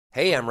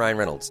Hey, I'm Ryan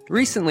Reynolds.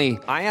 Recently,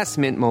 I asked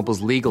Mint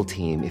Mobile's legal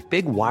team if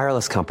big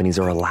wireless companies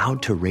are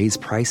allowed to raise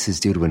prices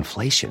due to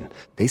inflation.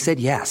 They said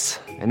yes.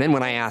 And then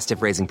when I asked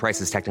if raising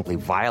prices technically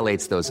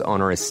violates those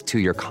onerous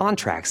two-year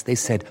contracts, they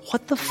said,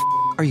 "What the f***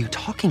 are you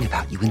talking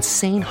about, you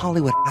insane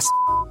Hollywood ass?"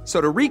 So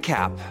to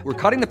recap, we're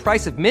cutting the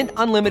price of Mint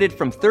Unlimited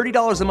from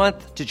 $30 a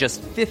month to just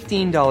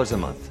 $15 a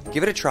month.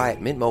 Give it a try at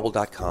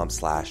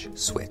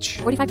mintmobile.com/switch.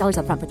 $45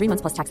 up front for 3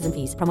 months plus taxes and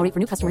fees. Promo rate for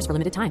new customers for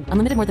limited time.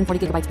 Unlimited more than 40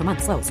 gigabytes per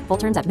month. Slows full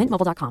terms at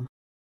mintmobile.com.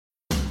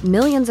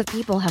 Millions of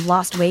people have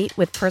lost weight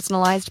with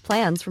personalized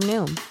plans from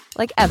Noom.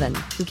 Like Evan,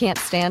 who can't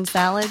stand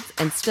salads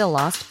and still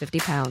lost 50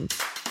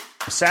 pounds.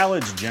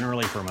 Salads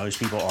generally for most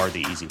people are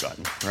the easy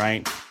button,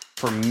 right?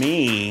 For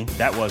me,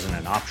 that wasn't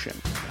an option.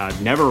 I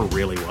never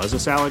really was a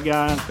salad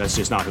guy. That's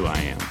just not who I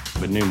am.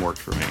 But Noom worked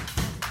for me.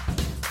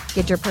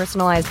 Get your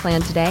personalized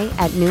plan today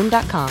at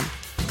Noom.com.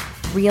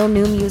 Real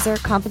Noom user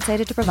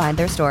compensated to provide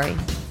their story.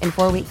 In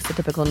 4 weeks, the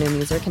typical Noom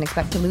user can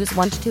expect to lose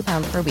 1 to 2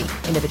 pounds per week.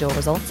 Individual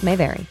results may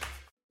vary.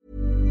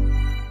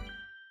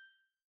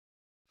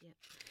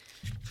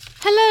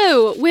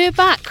 Hello, we're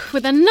back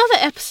with another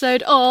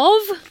episode of...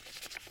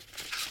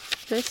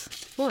 This?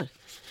 What?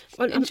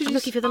 Well, I'm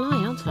looking for the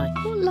line, aren't I?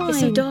 What line? It's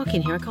so dark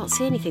in here, I can't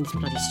see anything. This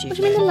bloody studio. What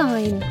do you mean the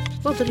line?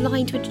 Well, the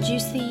line to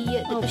introduce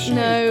the show.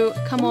 No,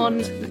 come on.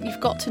 You've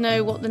got to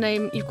know what the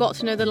name... You've got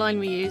to know the line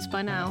we use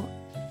by now.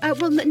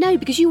 Well, no,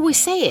 because you always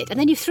say it, and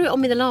then you threw it on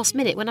me the last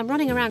minute when I'm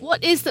running around.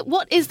 What is the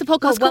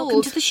podcast welcome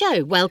called? to the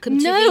show. Welcome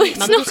to No, the it's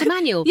Mother not. Daughter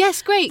Manual.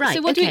 Yes, great. Right,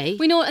 so what okay. do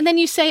we know? And then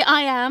you say,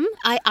 I am.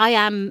 I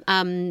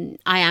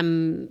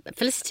am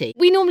Felicity.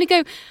 We normally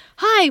go,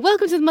 hi,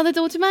 welcome to the Mother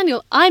Daughter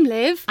Manual. I'm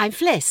Liv. I'm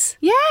Fliss.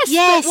 Yes.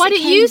 But why it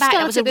don't came you back.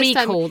 start That was a it this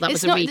time? recall. That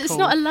was a recall. It's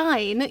not a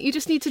line. You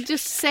just need to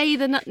just say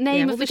the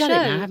name of the we've show.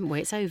 done it now, haven't we?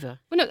 It's over.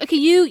 Well, no, okay,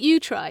 you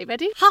try.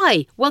 Ready?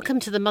 Hi,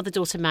 welcome to the Mother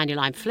Daughter Manual.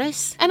 I'm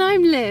Fliss. And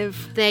I'm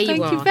Liv. There you are.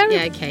 Thank you very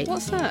Yeah, okay.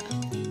 What's that?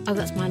 Oh,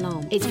 that's my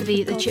alarm. It's for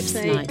the God's chips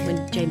sake. tonight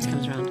when James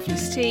comes round.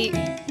 Felicity.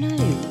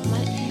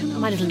 No,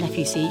 my little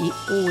nephew, see, he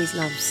always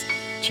loves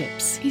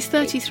chips. He's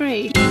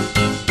 33.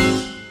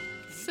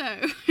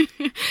 So,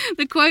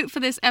 the quote for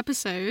this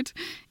episode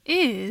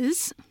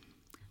is,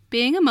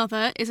 being a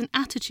mother is an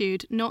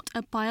attitude, not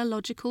a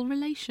biological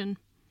relation.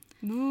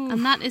 Ooh.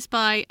 And that is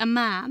by a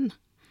man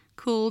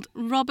called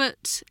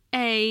Robert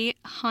A.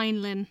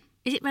 Heinlein.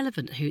 Is it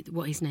relevant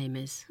what his name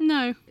is?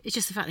 No. It's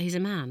just the fact that he's a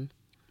man.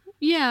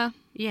 Yeah.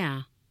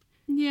 Yeah.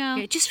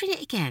 Yeah. Just read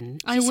it again.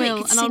 I just so will,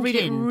 it can and I'll sink read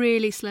it in.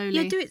 really slowly.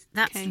 Yeah, do it.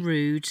 That's Okay.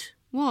 rude.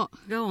 What?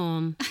 Go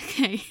on.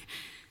 Okay.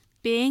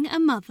 Being a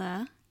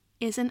mother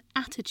is an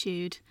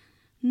attitude,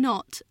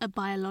 not a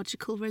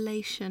biological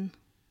relation.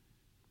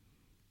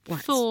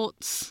 What?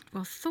 Thoughts?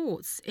 Well,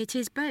 thoughts. It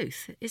is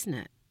both, isn't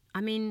it?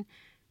 I mean,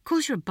 of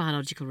course you're a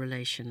biological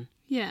relation.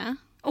 Yeah.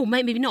 Or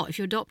maybe not if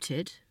you're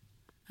adopted.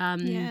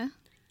 Yeah.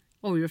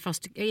 Or you're a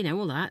foster,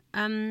 all that.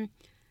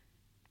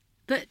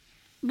 But,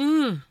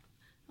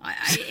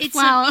 it's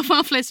Wow,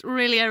 Fliss,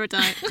 really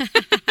erudite.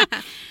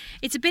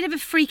 it's a bit of a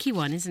freaky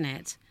one, isn't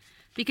it?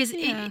 Because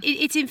Yeah.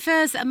 it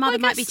infers that a mother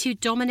might be guess- too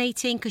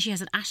dominating because she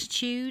has an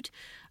attitude.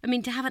 I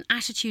mean, to have an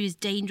attitude is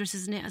dangerous,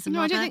 isn't it, as a No,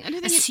 mother? I don't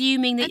think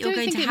Assuming that you're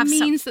going to have I don't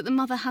think it means that the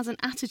mother has an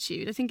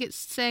attitude. I think it's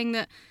saying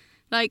that,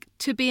 like,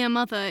 to be a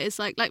mother is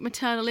like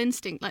maternal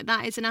instinct. Like,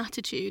 that is an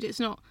attitude. It's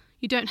not...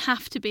 You don't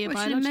have to be a Well,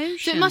 it's an biological... So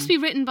emotion. it must be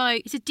written by...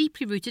 It's a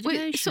deeply rooted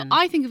emotion. So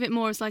I think of it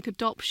more as like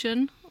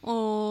adoption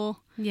or...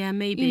 Yeah,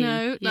 maybe.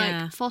 Yeah.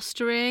 Yeah.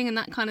 fostering and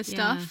that kind of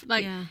stuff.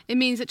 Yeah. It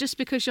means that just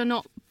because you're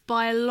not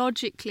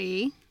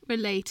biologically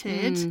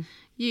related,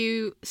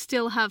 you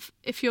still have,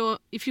 if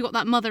you've got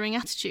that mothering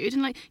attitude,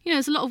 and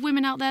there's a lot of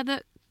women out there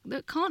that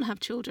can't have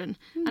children,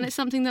 and it's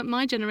something that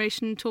my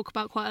generation talk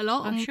about quite a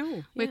lot. I'm and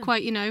sure. We're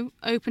quite,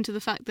 open to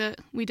the fact that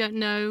we don't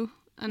know.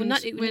 And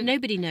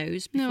nobody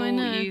knows before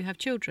you have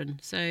children.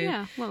 So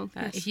yeah, well,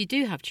 yes. if you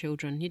do have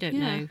children, you don't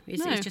know.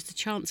 It's just a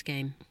chance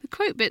game. The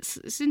quote bits,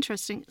 it's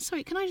interesting.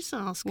 Sorry, can I just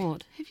ask?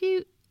 What? Have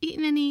you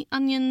eaten any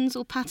onions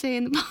or pate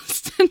in the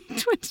past 20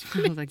 minutes?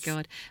 Oh my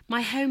God.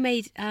 My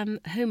homemade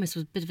hummus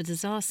was a bit of a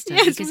disaster.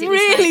 Yeah, it's because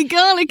really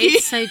garlicky.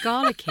 It's so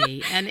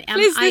garlicky. And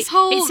Liz, this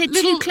whole it said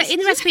little- in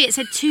the recipe it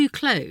said 2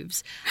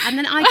 cloves. And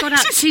then I got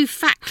out 2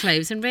 fat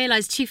cloves and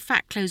realised 2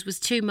 fat cloves was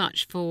too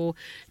much for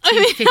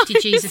 250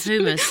 Gs of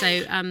hummus.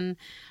 So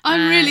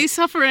I'm really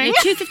suffering.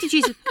 250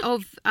 Gs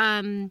of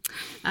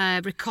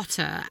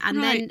ricotta, and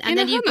Right.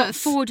 then you've got hummus?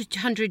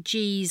 400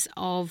 Gs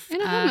of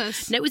In a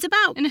hummus? No, it was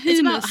about In a it's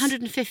about hummus?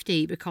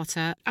 150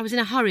 ricotta. I was in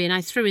a hurry and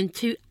I threw in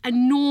 2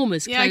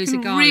 enormous Yeah, I cloves can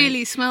of garlic.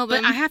 really smell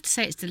them. But I have to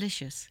say it's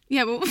delicious.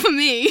 Yeah, but for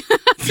me,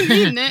 that's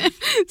eaten it.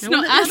 It's No,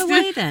 not well, as the other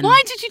good. way then.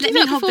 Why did you do Let me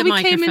that hog before the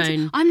we came microphone.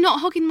 into? I'm not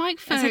hogging the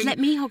microphone. I said, let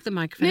me hog the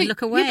microphone No, and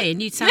look yeah, away, but-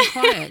 and you'd sound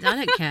quiet. I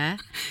don't care.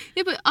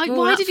 Yeah, but We're all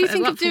why up did you for-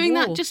 think we're of up for doing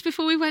that war. just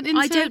before we went into?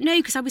 I don't know,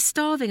 because I was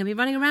starving. I've been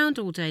running around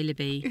all day,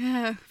 Libby.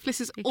 Yeah,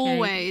 Fliss is Okay.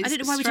 always I don't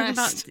know why we're talking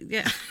stressed. about...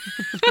 Yeah.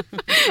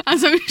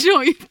 As I'm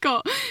sure you've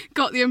got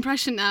the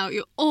impression now,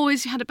 you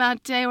had a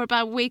bad day or a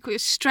bad week, or you're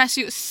stressed,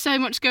 you've got so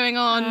much going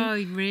on. Oh,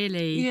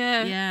 really?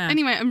 Yeah.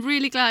 Anyway, I'm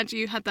really glad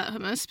you had that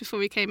hummus before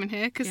we came in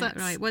here, because that's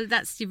right. Well,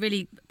 that's you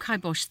really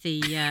kiboshed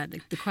the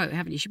quote,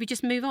 haven't you? Should we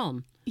just move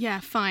on? Yeah,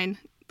 fine.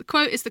 The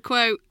quote is the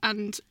quote,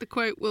 and the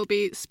quote will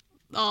be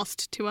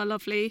asked to our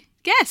lovely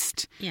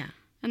guest. Yeah.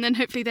 And then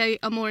hopefully they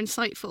are more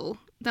insightful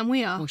than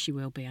we are. Well, she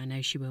will be. I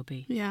know she will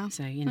be. Yeah.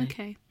 So,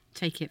 Okay.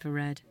 take it for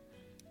red.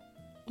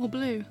 Or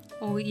blue.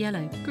 Or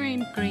yellow.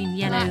 Green. Green,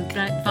 yellow,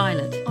 Black.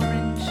 violet.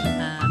 Orange.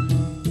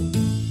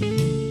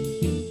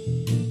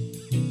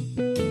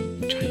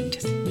 Trying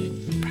just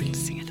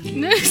practicing a little.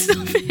 No,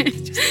 stop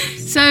it.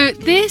 So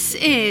this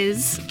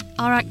is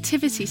our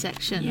activity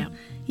section. Yeah.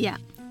 Yeah.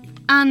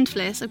 And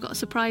Fliss, I've got a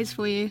surprise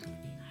for you.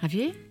 Have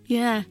you?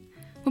 Yeah.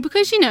 Well,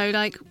 because,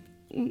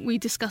 we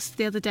discussed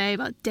the other day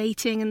about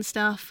dating and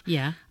stuff.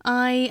 Yeah.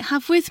 I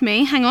have with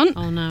me, hang on.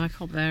 Oh no, I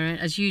can't bear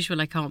it. As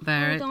usual, I can't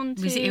bear Hold on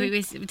we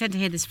tend to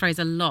hear this phrase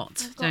a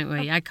lot, don't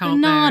we? I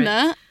can't banana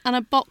bear it. and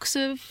a box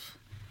of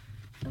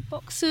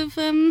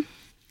you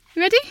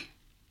ready?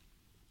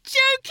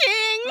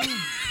 Joking.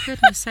 Oh,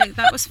 goodness sake,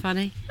 that was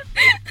funny.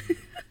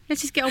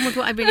 Let's just get on with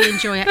what I really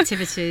enjoy,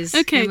 activities.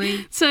 Okay. Can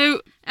we?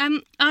 So,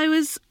 I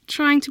was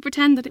trying to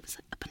pretend that it was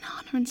like a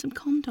banana and some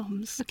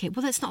condoms. Okay,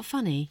 well that's not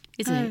funny,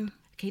 is it?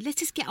 Okay, let's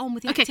just get on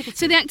with the activity. Okay,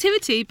 so the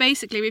activity,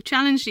 basically, we've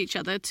challenged each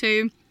other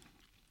to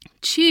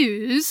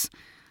choose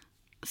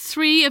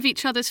 3 of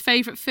each other's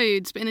favourite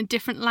foods, but in a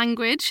different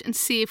language, and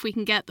see if we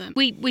can get them.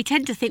 We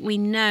tend to think we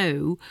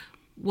know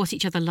what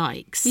each other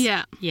likes.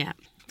 Yeah. Yeah.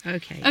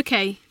 Okay.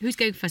 Okay. Who's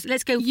going first?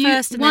 Let's go You,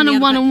 first. And one then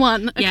and the one other and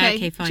one. Okay. Yeah,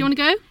 okay, fine. Do you want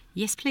to go?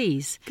 Yes,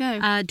 please.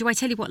 Go. Do I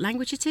tell you what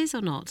language it is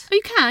or not? Oh,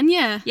 you can,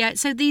 yeah. Yeah,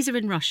 so these are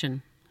in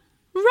Russian.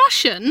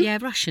 Russian? Yeah,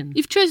 Russian.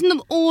 You've chosen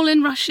them all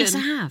in Russian? Yes, I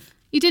have.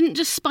 You didn't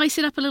just spice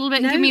it up a little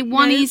bit and give me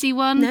one easy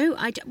one? No,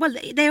 well,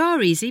 they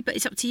are easy, but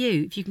it's up to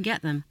you if you can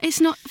get them.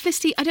 It's not,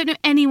 Felicity, I don't know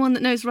anyone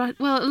that knows Russian.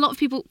 Well, a lot of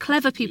people,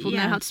 clever people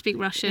know how to speak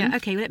Russian. Yeah,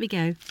 okay, well, let me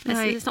go.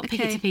 Let's not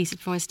pick it okay. to pieces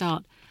before I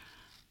start.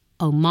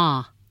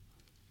 Omar.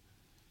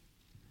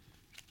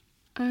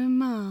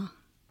 Omar.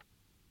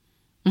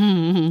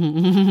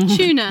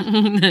 Tuna.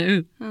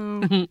 No.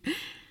 Oh.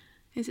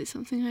 Is it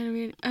something I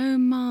really...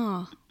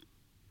 Omar.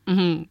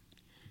 Mm-hmm.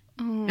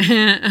 Oh.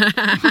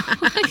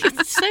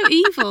 It's so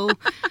evil.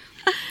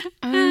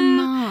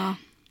 Omar.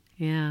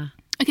 Yeah.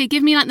 Okay,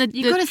 give me like the...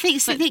 You've got to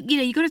think,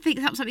 you've got to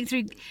think up something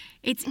through...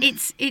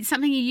 It's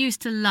something you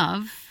used to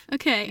love.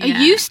 Okay, Yeah.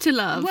 I used to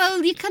love.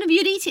 Well,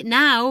 you'd eat it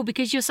now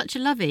because you're such a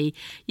lovey.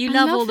 You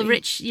love all the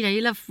rich,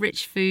 you love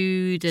rich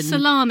food and...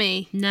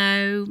 Salami.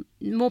 No,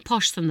 more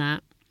posh than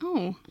that.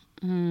 Oh.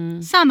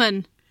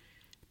 Salmon.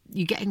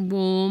 You're getting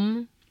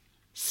warm.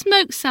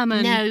 Smoked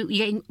salmon. No, you're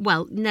getting...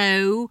 Well,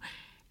 no.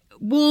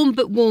 Warm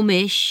but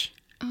warmish.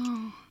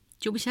 Oh.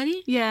 Do you want me to tell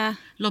you? Yeah.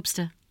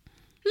 Lobster.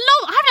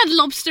 I haven't had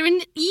lobster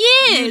in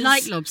years. You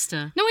like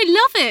lobster? No, I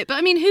love it, but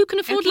I mean, who can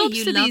afford Okay,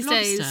 lobster you love these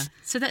days? lobster.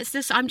 So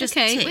that's I'm just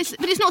okay,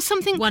 but it's not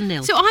something.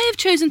 1-0. So I have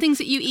chosen things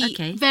that you eat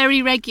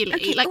very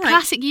regularly, Okay, like all right.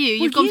 classic you.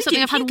 You've gone for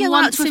something I've had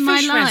once in my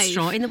life. If you go out to a fish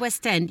restaurant in the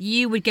West End,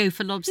 you would go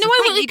for lobster. No, I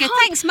will. You go,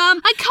 thanks,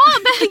 Mum. I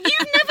can't.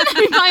 You've never let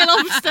me buy a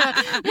lobster.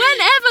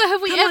 Whenever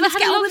have we Come on, ever let's had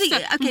get a on with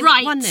lobster? it. Okay,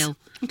 right. 1-0.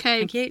 Okay.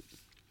 Thank you.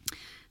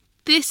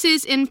 This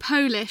is in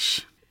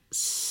Polish.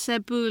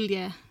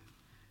 Cebulia.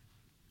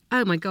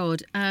 Oh my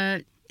God.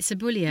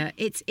 Cebulia.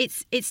 It's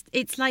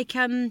like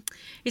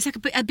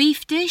a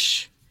beef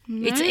dish.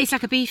 No. It's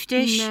like a beef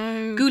dish.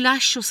 No.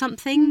 Goulash or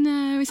something.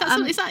 No. Is that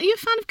are you a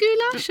fan of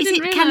goulash? Is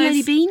it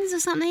cannellini beans or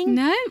something?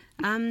 No.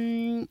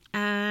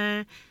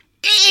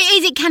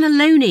 Is it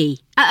cannelloni?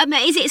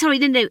 Is it? Sorry,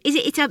 no. Is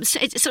it?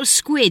 It's sort of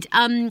squid.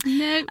 No.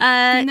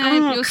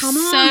 You're come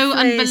so on,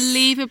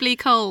 unbelievably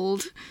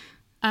cold.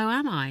 Oh,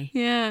 am I?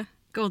 Yeah.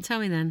 Go on, tell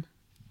me then.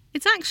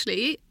 It's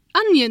actually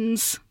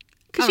onions.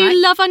 Because All right.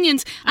 you love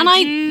onions. And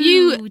I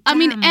do, I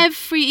mean, damn.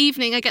 every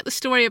evening I get the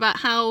story about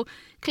how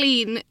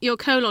clean your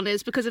colon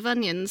is because of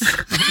onions.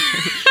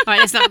 Right,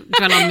 let's not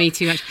dwell on me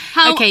too much.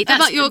 How okay,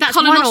 about your that's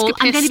 1-all. I'm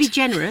colonoscopist? going to be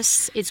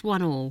generous. It's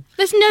 1-all.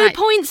 There's no Right.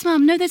 points,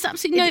 Mum. No, there's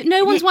absolutely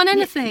no one's won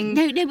anything.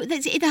 No, but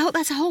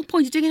that's the whole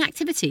point of doing an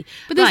activity.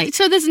 But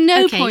there's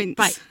no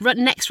points. Right,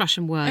 next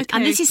Russian word. Okay.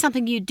 And this is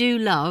something you do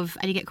love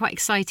and you get quite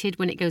excited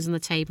when it goes on the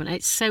table. And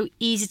it's so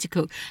easy to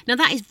cook. Now,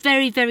 that is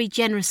very, very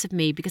generous of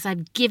me because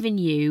I've given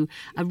you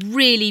a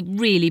really,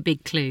 really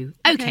big clue.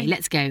 Okay,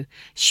 let's go.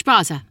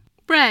 Spaza.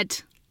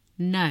 Bread.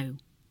 No.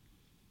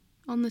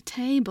 On the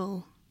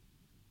table.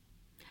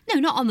 No,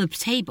 not on the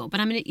table, but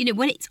I mean,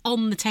 when it's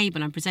on the table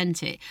and I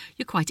present it,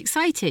 you're quite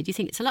excited. You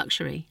think it's a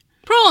luxury.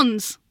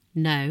 Prawns.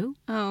 No.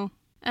 Oh.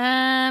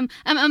 Melon.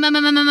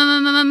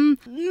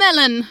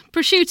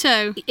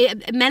 Prosciutto.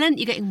 Melon,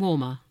 you're getting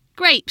warmer.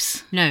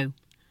 Grapes. No.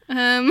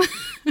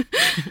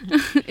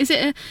 Is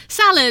it a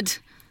salad?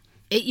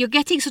 You're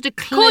getting sort of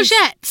close.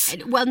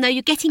 Courgettes. Well, no,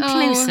 you're getting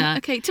closer.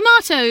 Okay.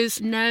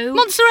 Tomatoes. No.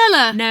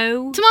 Mozzarella.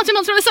 No. Tomato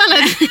mozzarella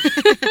salad. Do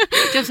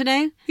you want to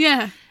know?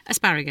 Yeah.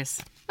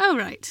 Asparagus. Oh,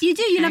 right. You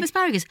do. You love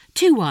asparagus.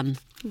 2-1.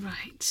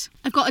 Right.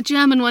 I've got a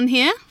German one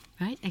here.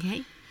 Right.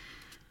 Okay.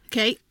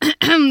 Okay.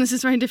 This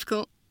is very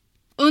difficult.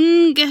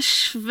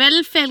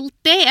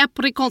 Ungeschwelfelte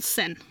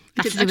Aprikossen.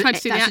 I tried to do the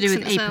That's to do accent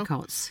with as well.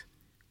 apricots.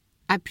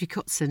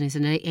 Aprikotzen is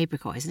an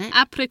apricot, isn't it?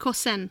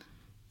 Aprikossen.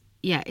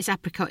 Yeah, it's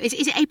apricot. Is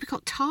it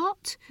apricot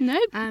tart? No.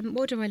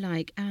 What do I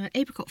like?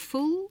 Apricot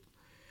full?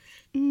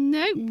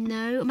 No.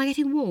 No. Am I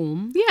getting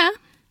warm? Yeah.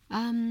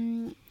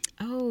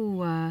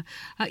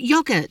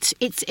 Yogurt.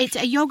 It's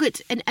a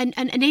yogurt, an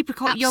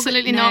apricot yogurt.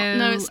 Absolutely not.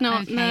 No, it's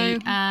not. Okay.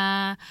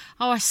 No.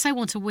 I so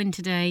want to win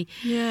today.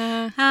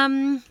 Yeah.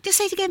 Just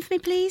say it again for me,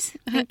 please.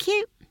 Thank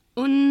you.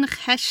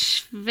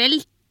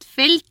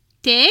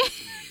 Ungeschwelfelte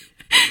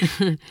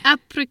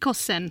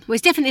Aprikossen. Well,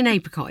 it's definitely an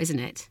apricot, isn't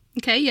it?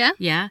 Okay, yeah.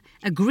 Yeah.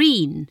 A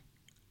green.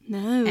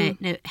 No.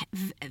 No.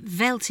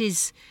 Velt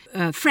is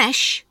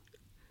fresh.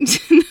 But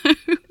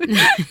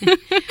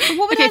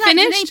what would Okay, I like finished? with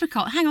an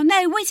apricot? Hang on.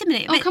 No, wait a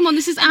minute. Oh, come on,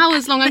 this is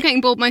hours long. I'm getting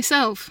bored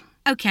myself.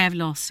 Okay, I've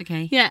lost.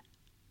 Okay. Yeah.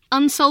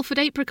 Unsulfured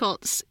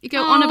apricots. You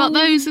go on about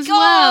those as God,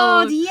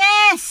 well.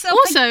 yes. Oh,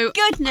 Also, for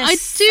goodness I do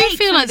sake,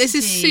 feel like this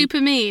is Felicity. super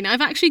mean.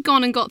 I've actually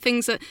gone and got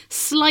things that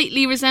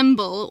slightly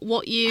resemble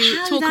what you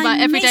How talk did I about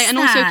every day, miss and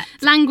also that?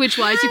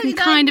 language-wise, you How can did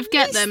I kind of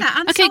get miss them.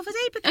 that? Okay, Unsulfured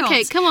apricots.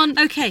 okay, come on.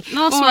 Okay,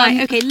 last all one.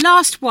 right, okay,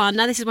 last one.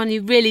 Now this is one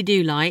you really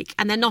do like,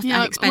 and they're not Yeah,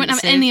 I inexpensive. won't have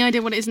any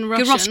idea what it is in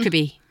Russian.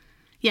 Gyroshkabi.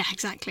 Yeah,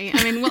 exactly.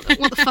 I mean, what the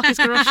fuck is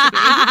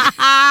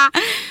gyroshkabi?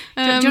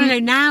 Do you want to know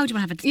now? Do you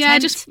want to have a Yeah,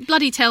 attempt? just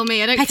bloody tell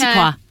me. I don't Petit care.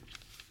 pois.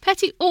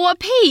 Petit or a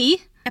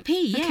pea? A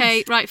pea, yes.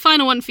 Okay, right,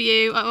 final one for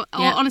you. Yeah.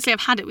 Honestly,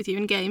 I've had it with you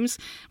in games.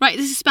 Right,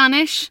 this is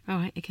Spanish. All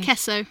right, okay.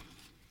 Queso.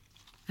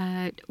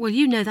 Well,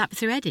 you know that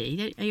through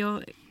Eddie.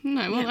 You're,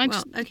 No, well, yeah, I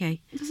just... okay.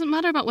 It doesn't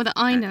matter about whether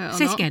I know it or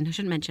Say not. it again. I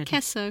shouldn't mention it.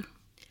 Queso.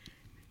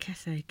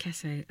 Queso.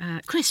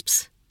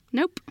 Crisps.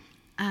 Nope.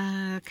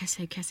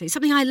 Queso.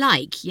 Something I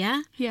like,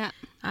 yeah? Yeah.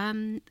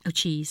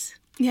 Cheese.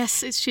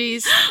 Yes, it's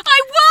cheese.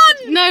 I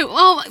won! No,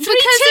 oh, 3-2! because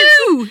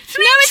it's...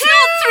 No, it's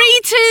not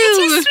 3-2.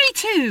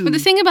 It is 3-2. But the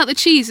thing about the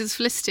cheese is,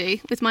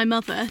 Felicity, with my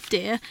mother,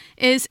 dear,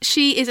 is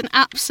she is an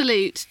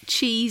absolute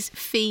cheese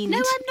fiend. No,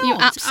 I'm not. You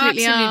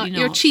absolutely are. Not.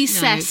 You're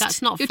cheese-cessed. No,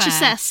 that's not You're fair.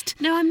 cheese-cessed.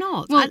 No, I'm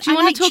not. Well, do you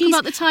want like to talk cheese.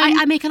 about the time...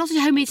 I make a lot of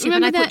homemade soup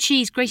and I put grated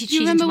cheese into my soup. Do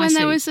you remember when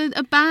there was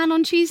a ban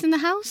on cheese in the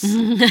house?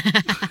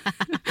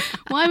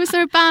 Why was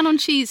there a ban on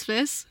cheese,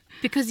 Fliss?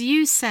 Because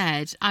you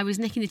said I was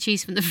nicking the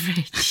cheese from the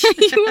fridge.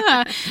 You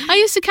were. I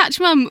used to catch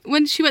Mum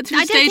when she went through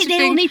the I don't stage think of they all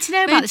being... need to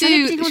know about this. I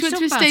don't She particularly went want to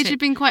through a talk stage about of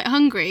being quite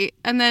hungry,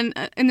 and then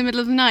in the middle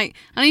of the night,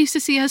 and I used to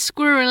see her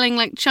squirreling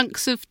like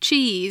chunks of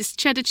cheese,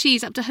 cheddar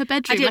cheese, up to her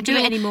bedroom. I don't like do a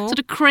it little anymore. Sort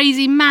of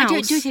crazy mouse. I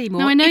don't do it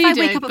anymore. No, I know if you I do.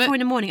 wake up at but 4 in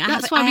the morning, I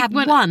that's have, why I we have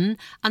went- one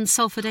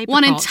unsulfured apricot.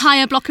 one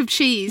entire block of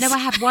cheese. No, I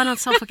have one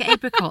unsulfured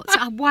apricot.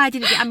 So why I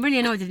didn't get? I'm really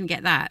annoyed I didn't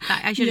get that.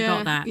 I should have Yeah,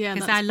 got that yeah,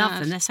 because that's I love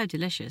bad. them. They're so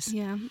delicious.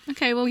 Yeah.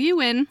 Okay. Well, you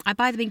win. I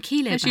buy them in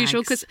kilo As bags.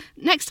 usual, because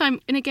next time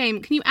in a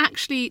game, can you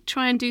actually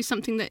try and do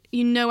something that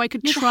you know I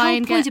could No, try the whole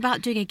and point get?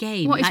 about doing a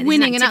game, What, is like, this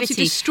winning and activity.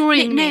 absolutely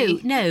destroying me?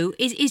 No,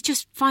 is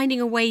just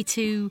finding a way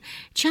to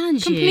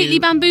challenge Completely you.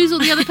 bamboozle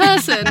the other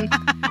person.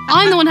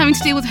 I'm the one having to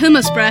deal with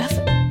hummus breath.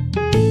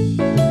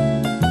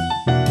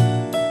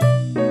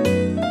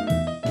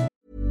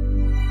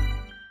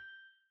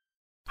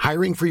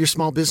 Hiring for your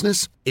small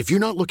business? If you're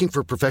not looking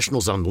for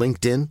professionals on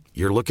LinkedIn,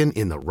 you're looking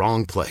in the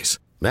wrong place.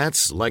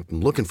 That's like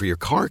looking for your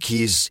car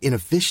keys in a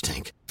fish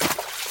tank.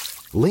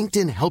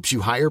 LinkedIn helps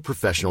you hire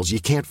professionals you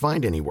can't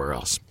find anywhere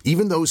else,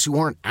 even those who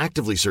aren't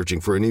actively searching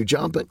for a new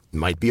job but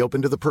might be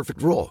open to the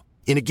perfect role.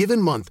 In a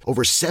given month,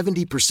 over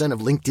 70% of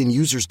LinkedIn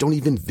users don't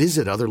even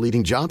visit other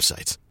leading job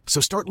sites. So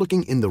start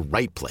looking in the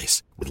right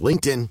place. With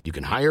LinkedIn, you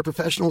can hire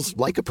professionals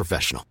like a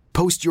professional.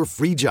 Post your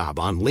free job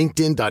on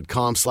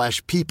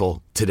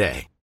linkedin.com/people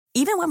today.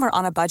 Even when we're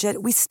on a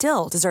budget, we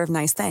still deserve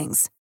nice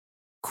things.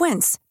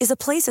 Quince is a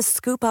place to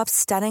scoop up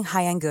stunning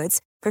high-end goods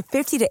for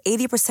 50 to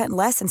 80%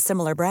 less than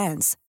similar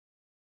brands.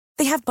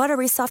 They have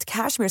buttery soft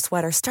cashmere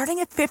sweaters starting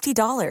at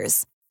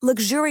 $50,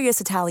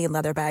 luxurious Italian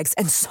leather bags,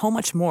 and so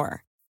much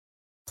more.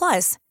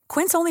 Plus,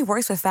 Quince only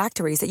works with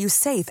factories that use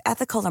safe,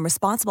 ethical, and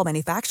responsible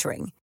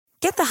manufacturing.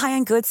 Get the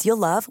high-end goods you'll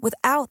love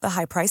without the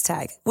high price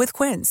tag with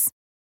Quince.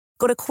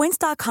 Go to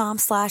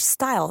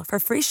quince.com/style for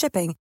free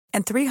shipping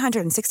and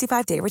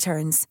 365-day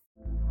returns.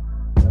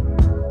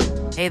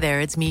 Hey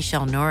there, it's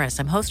Michelle Norris.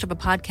 I'm host of a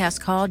podcast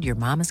called Your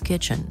Mama's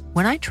Kitchen.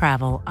 When I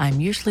travel, I'm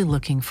usually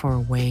looking for a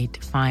way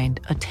to find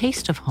a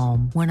taste of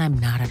home when I'm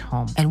not at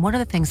home. And one of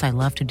the things I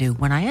love to do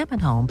when I am at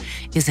home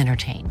is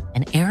entertain.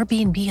 And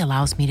Airbnb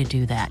allows me to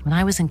do that. When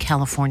I was in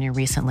California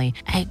recently,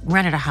 I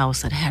rented a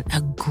house that had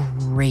a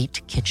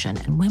great kitchen.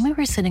 And when we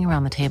were sitting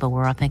around the table, we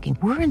were all thinking,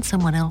 we're in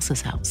someone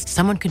else's house.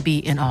 Someone could be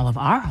in all of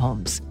our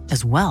homes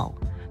as well.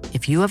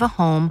 If you have a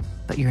home,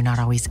 but you're not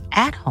always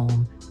at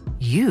home,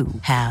 you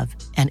have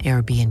an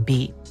Airbnb.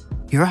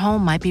 Your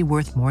home might be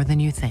worth more than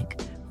you think.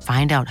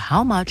 Find out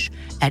how much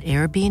at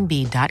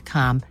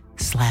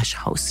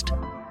airbnb.com/host.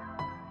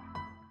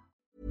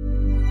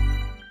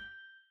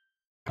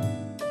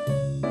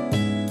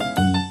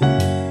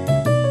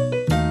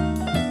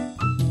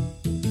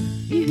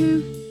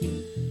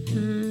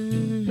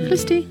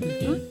 Felicity.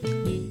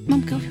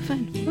 Mum, go off your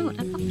phone. Oh,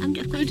 I'm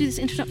just going to do this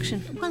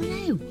introduction. Well,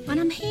 no, and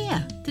I'm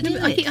here to do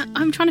it.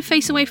 I'm trying to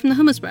face away from the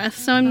hummus breath,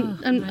 so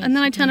and then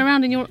I turn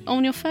around and you're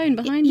on your phone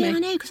behind me. Yeah, I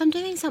know, because I'm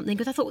doing something.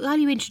 Because I thought, while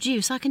you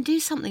introduce, I can do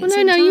something. Well, at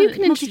the no, same you time.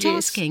 can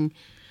introduce. Multitasking.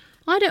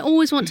 I don't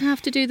always want to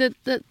have to do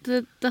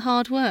the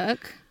hard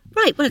work.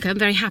 Right, well, look, I'm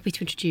very happy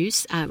to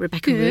introduce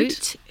Rebecca Good.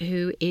 Root,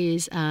 who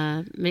is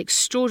an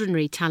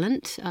extraordinary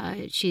talent.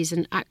 She's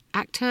an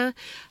actor,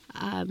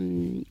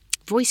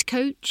 voice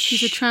coach.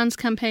 She's a trans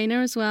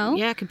campaigner as well.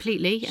 Yeah,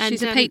 completely. And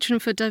she's a patron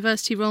for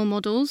Diversity Role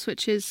Models,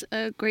 which is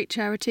a great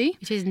charity.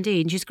 It is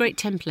indeed. She's a great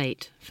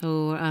template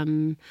for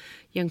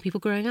young people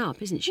growing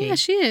up, isn't she? Yeah,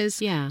 she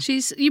is. Yeah.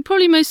 You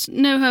probably most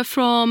know her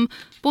from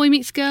Boy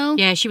Meets Girl.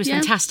 Yeah, she was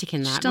fantastic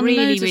in that. She's done Really,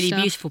 loads of really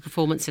stuff. beautiful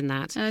performance in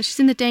that. She's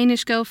in The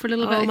Danish Girl for a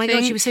little bit, Oh my I God,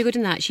 think. she was so good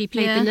in that. She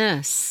played the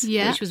nurse,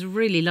 Yeah. which was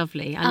really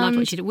lovely. I loved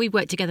what she did. We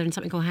worked together in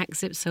something called Hack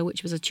Zipso,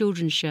 which was a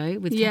children's show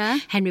with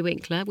Henry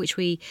Winkler, which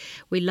we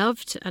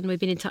loved, and we've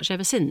been in touch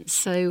ever since.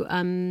 So,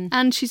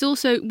 and she's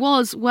also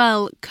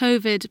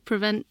COVID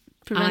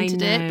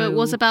prevented it, but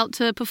was about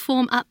to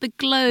perform at the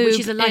Globe, which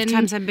is a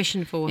lifetime's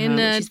ambition for her, which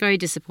is very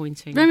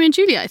disappointing. Romeo and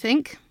Juliet, I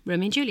think.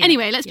 Romeo and Juliet.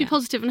 Anyway, let's be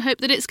positive and hope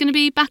that it's going to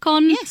be back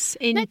on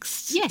in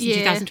next year.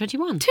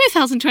 2021.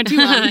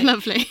 2021,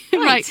 lovely.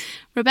 Right,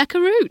 Rebecca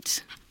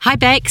Root. Hi,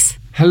 Bex.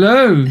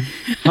 Hello.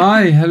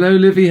 Hi. Hello,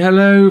 Livy.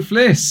 Hello,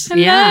 Fliss. Hello.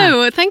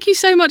 Yeah. Thank you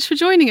so much for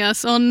joining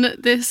us on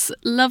this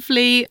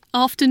lovely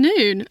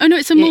afternoon. Oh, no,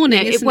 it's a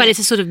morning, isn't it? It's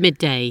a sort of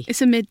midday.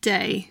 It's a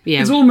midday.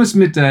 Yeah. It's almost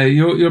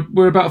midday.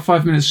 We're about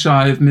 5 minutes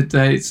shy of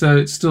midday, so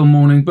it's still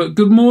morning. But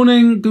good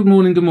morning, good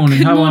morning, good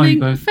morning. How are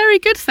you both? Very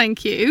good,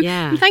 thank you.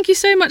 Yeah. And thank you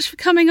so much for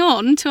coming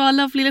on to our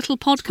lovely little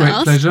podcast.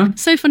 Great pleasure.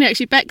 So funny,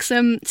 actually. Bex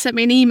sent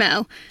me an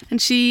email, and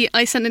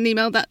I sent an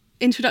email that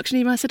introduction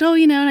email. I said,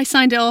 and I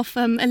signed it off,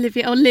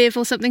 Olivia or Liv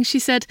or something. She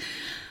said,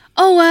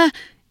 am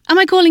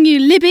I calling you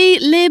Libby,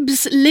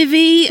 Libs,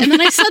 Livy? And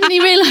then I suddenly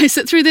realised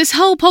that through this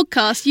whole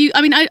podcast,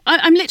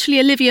 I'm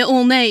literally Olivia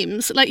all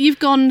names. Like you've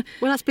gone,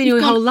 well, that's been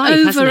your whole life,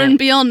 over and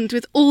beyond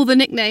with all the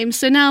nicknames.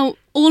 So now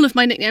all of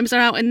my nicknames are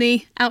out in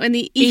the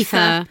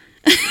ether.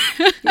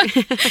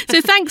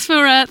 So thanks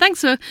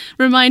for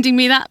reminding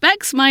me that,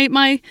 Bex.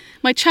 My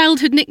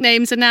childhood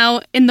nicknames are now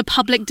in the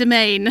public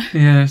domain.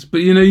 Yes, but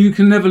you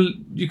can never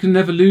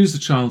lose a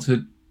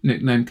childhood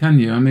nickname, can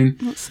you? I mean,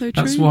 that's so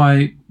true. That's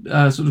why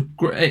sort of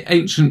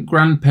ancient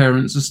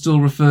grandparents are still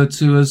referred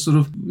to as sort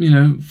of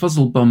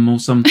fuzzlebum or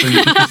something,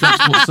 because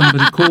that's what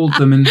somebody called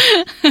them in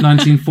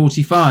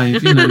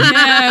 1945.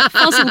 Yeah,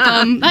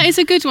 fuzzlebum. That is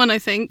a good one, I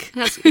think.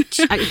 That's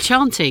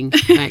chanting,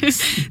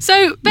 Bex.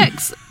 So,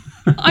 Bex,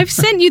 I've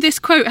sent you this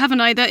quote,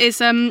 haven't I, that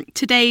is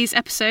today's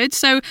episode.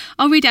 So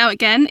I'll read it out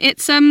again.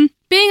 It's,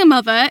 being a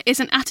mother is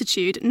an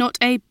attitude, not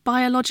a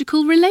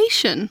biological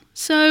relation.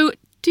 So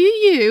do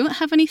you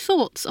have any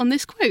thoughts on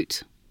this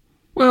quote?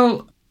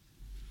 Well,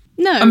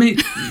 no. I mean,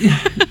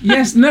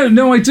 yes,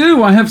 no, I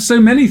do. I have so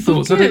many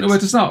thoughts. I don't know where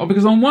to start.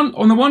 Because on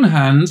the one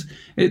hand,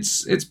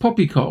 it's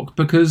poppycock,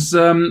 because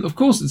of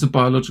course it's a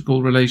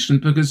biological relation,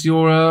 because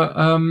you're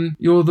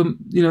the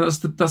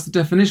that's the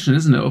definition,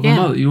 isn't it, of a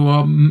mother? You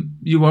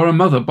are a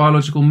mother,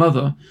 biological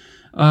mother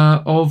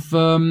of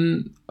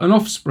an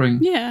offspring.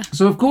 Yeah.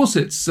 So of course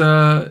it's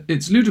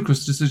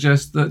ludicrous to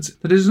suggest that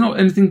it is not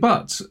anything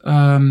but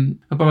a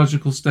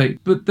biological state.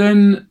 But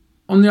then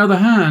on the other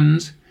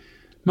hand,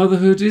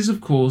 motherhood is,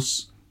 of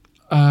course,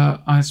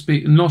 I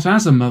speak not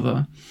as a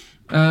mother,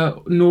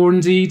 nor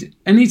indeed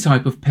any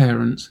type of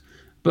parent,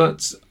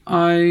 but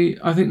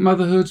I think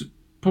motherhood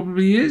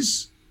probably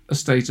is a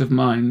state of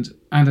mind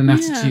and an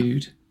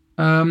attitude,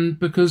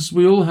 because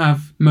we all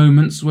have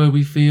moments where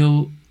we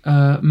feel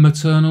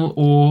maternal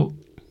or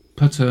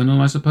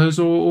paternal, I suppose,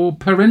 or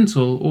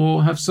parental,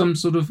 or have some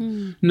sort of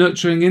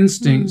nurturing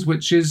instinct,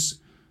 which is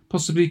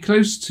possibly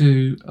close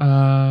to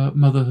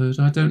motherhood.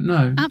 I don't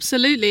know.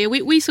 Absolutely.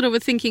 We sort of were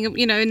thinking of,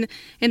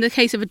 in the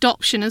case of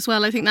adoption as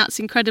well, I think that's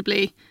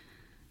incredibly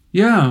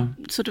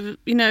sort of,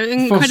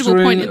 incredible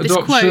fostering, point in this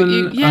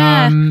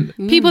adoption,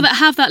 quote. People that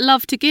have that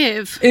love to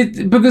give.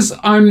 Because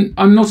I'm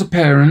not a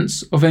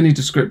parent of any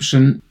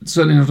description,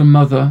 certainly not a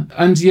mother,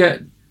 and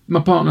yet my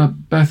partner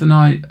Beth and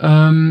I,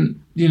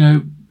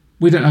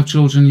 we don't have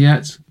children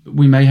yet.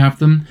 We may have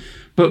them,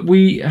 but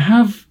we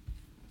have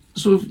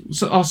sort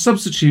of our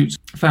substitute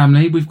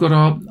family. We've got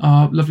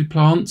our lovely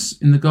plants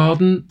in the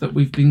garden that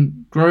we've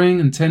been growing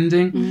and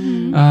tending.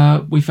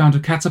 We found a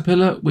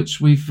caterpillar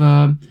which we've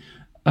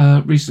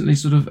recently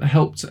sort of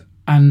helped,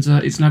 and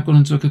it's now gone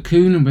into a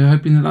cocoon, and we're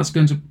hoping that that's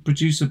going to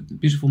produce a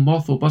beautiful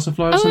moth or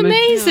butterfly or something.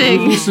 Amazing.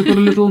 We've also got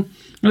a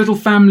little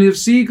family of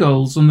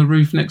seagulls on the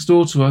roof next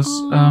door to us,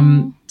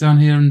 down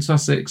here in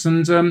Sussex,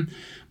 and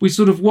we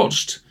sort of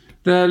watched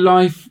their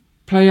life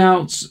play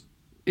out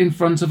in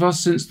front of us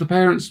since the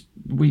parents.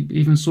 We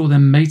even saw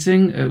them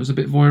mating. It was a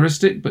bit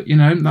voyeuristic, but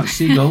that's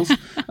seagulls.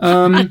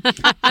 And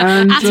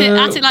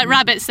at it like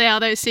rabbits, they are,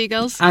 those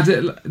seagulls.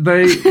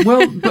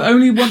 But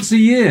only once a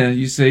year.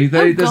 You see,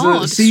 there's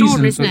a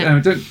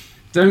season.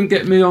 Don't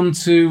get me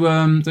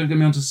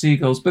onto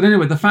seagulls. But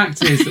anyway, the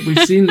fact is that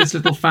we've seen this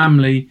little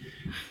family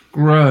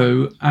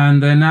grow,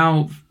 and they're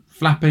now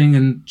flapping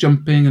and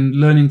jumping and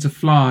learning to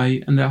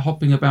fly, and they're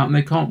hopping about, and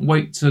they can't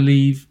wait to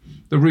leave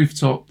the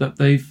rooftop that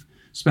they've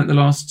spent the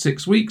last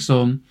 6 weeks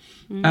on.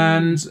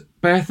 And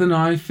Beth and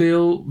I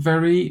feel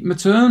very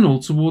maternal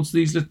towards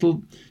these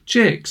little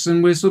chicks,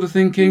 and we're sort of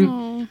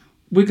thinking,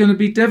 we're going to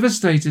be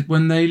devastated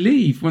when they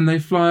leave, when they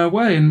fly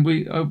away. And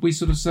we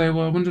sort of say,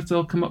 well, I wonder if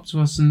they'll come up to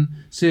us and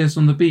see us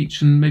on the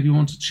beach and maybe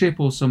want a chip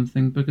or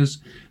something, because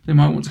they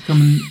might want to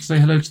come and say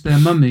hello to their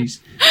mummies.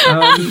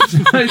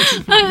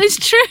 It's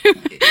true.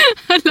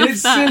 I love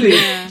it's that. silly.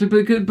 Yeah.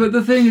 But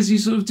the thing is, you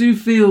sort of do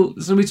feel...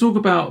 So we talk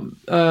about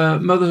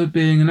motherhood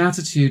being an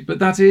attitude, but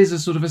that is a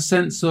sort of a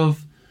sense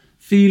of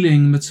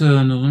feeling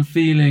maternal and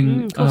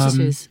feeling Of course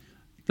it is.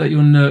 that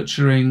you're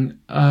nurturing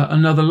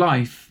another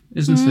life,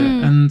 isn't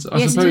it? And I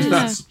Yes, suppose it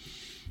is.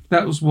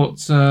 that was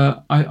what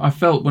I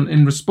felt when,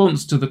 in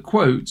response to the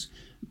quote,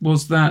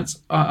 was that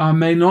I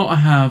may not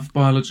have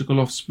biological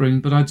offspring,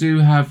 but I do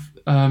have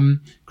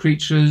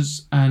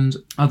creatures and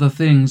other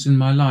things in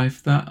my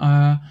life that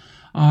I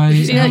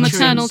feel have a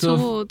maternal sense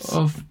towards.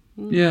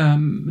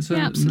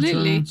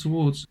 Maternal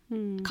towards.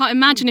 Can't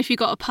imagine if you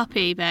got a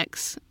puppy,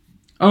 Bex.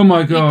 Oh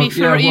my God!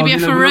 You'd be a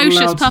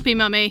ferocious puppy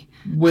mummy.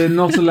 We're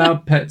not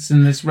allowed pets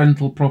in this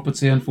rental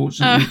property,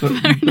 unfortunately.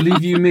 But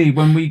believe you me,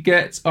 when we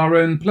get our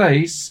own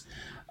place,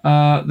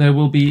 there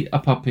will be a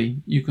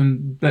puppy. You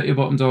can bet your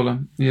bottom dollar.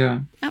 Yeah,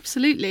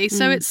 absolutely.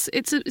 So it's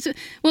a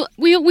well,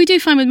 we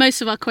do find with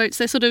most of our quotes,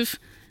 they're sort of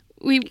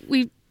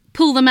we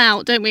pull them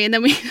out, don't we? And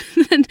then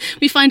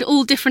we find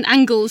all different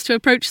angles to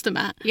approach them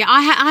at. Yeah,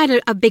 I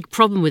had a big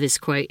problem with this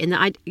quote in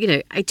that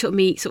it took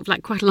me sort of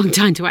like quite a long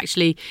time to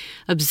actually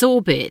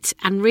absorb it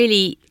and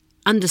really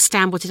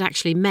understand what it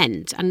actually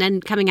meant, and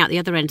then coming out the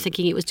other end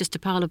thinking it was just a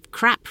pile of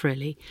crap,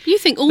 really. You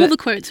think all the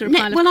quotes are a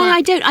pile of crap? Well,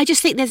 I don't. I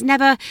just think there's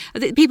never...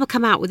 People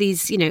come out with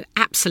these,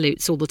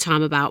 absolutes all the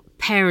time about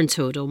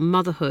parenthood or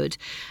motherhood,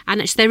 and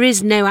there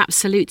is no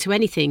absolute to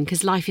anything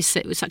because life is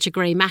such a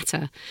grey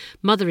matter.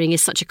 Mothering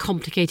is such a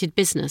complicated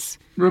business.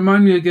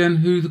 Remind me again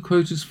who the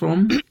quote is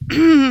from.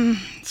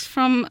 It's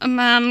from a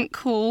man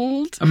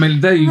called... I mean,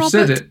 there you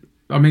said it.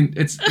 I mean,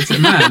 it's a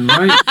man,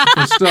 right?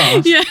 For a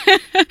start. Yeah.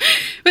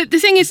 But the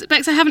thing is,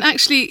 Bex,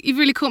 you've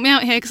really caught me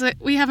out here because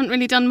we haven't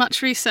really done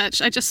much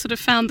research. I just sort of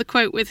found the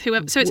quote with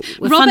whoever. So it's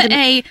Robert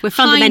A. We're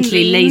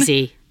fundamentally Heinlein,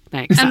 lazy,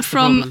 Bex. And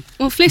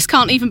Fliss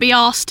can't even be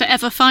asked to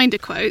ever find a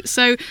quote.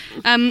 So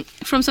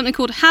from something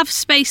called Have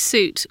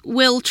Spacesuit,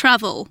 Will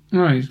Travel.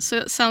 Right. So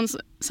it sounds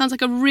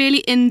like a really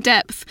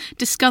in-depth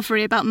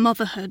discovery about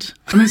motherhood.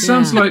 I mean, it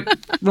sounds like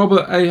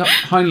Robert A.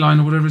 Heinlein,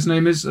 or whatever his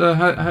name is,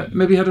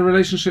 maybe had a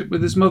relationship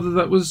with his mother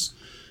that was,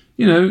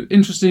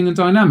 interesting and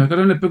dynamic. I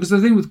don't know, because the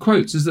thing with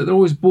quotes is that they're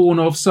always born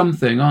of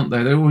something, aren't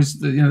they? They're always,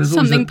 there's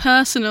something always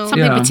personal.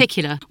 Something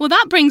particular. Well,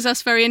 that brings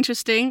us very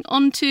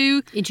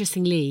onto...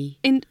 Interestingly.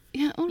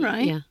 Yeah, all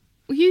right. Yeah.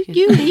 Well,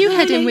 you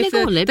head in with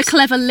the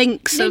clever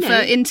links of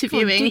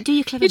interviewing. Do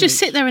your clever You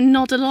just links. sit there and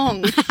nod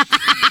along.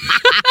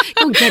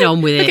 Go on, get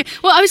on with it. Okay.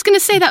 Well, I was going to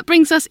say that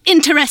brings us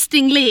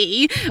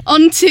interestingly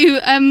onto...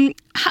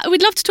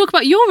 we'd love to talk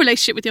about your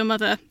relationship with your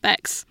mother,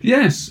 Bex.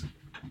 Yes.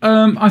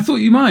 I thought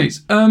you might.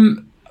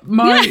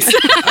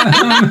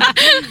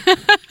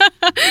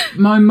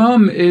 My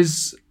mum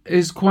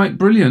is quite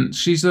brilliant.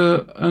 She's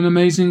an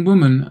amazing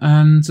woman,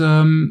 and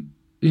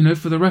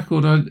for the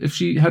record, if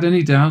she had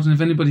any doubt, and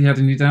if anybody had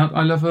any doubt,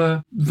 I love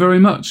her very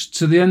much,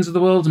 to the ends of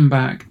the world and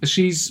back.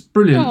 She's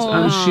brilliant,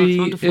 and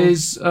she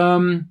is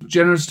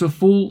generous to a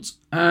fault,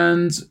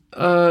 and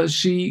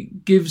she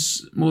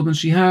gives more than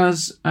she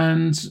has,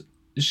 and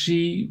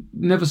she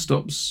never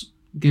stops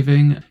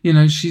giving.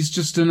 She's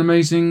just an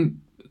amazing,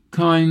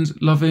 kind,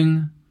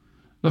 loving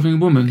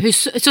woman. Who's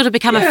sort of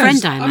become a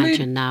friend, I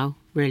imagine, now,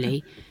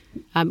 really.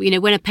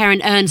 When a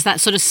parent earns that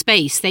sort of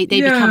space, they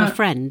become a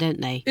friend,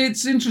 don't they?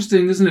 It's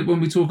interesting, isn't it,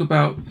 when we talk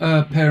about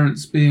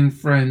parents being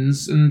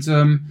friends, and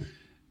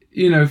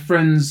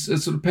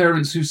friends, sort of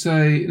parents who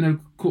say,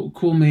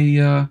 call me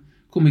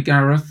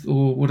Gareth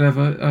or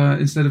whatever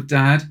instead of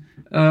Dad,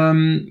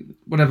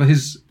 whatever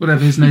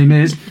his name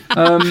is,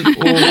 or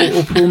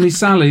call me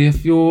Sally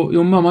if you're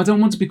your mum. I don't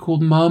want to be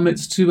called mum;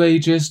 it's too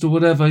ageist or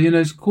whatever.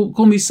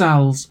 Call me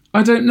Sals.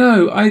 I don't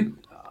know. I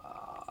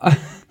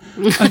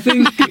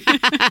think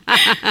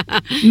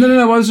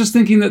no. I was just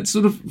thinking that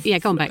sort of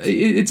go on back.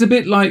 It's a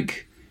bit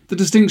like the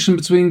distinction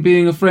between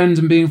being a friend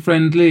and being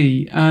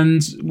friendly,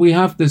 and we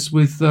have this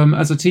with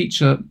as a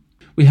teacher.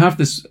 We have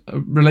this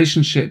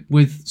relationship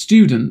with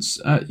students.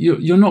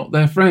 You're not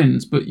their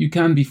friends, but you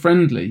can be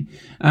friendly,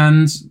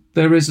 and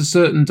there is a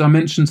certain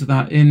dimension to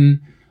that in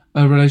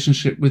a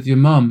relationship with your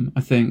mum.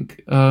 I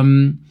think.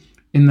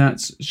 In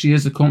that she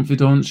is a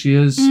confidant, she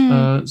is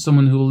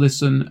someone who will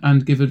listen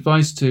and give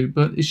advice to.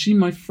 But is she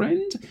my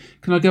friend?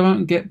 Can I go out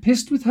and get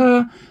pissed with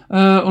her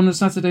on a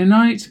Saturday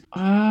night?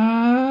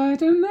 I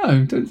don't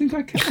know. Don't think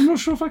I can. I'm not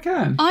sure if I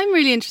can. I'm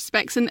really interested,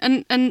 Bex, and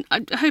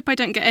I hope I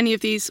don't get any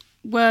of these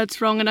words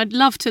wrong. And I'd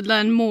love to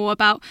learn more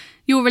about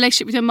your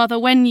relationship with your mother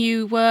when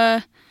you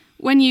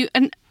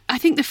and I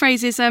think the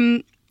phrase is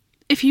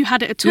if you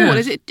had it at all.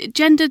 Yes. Is it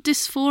gender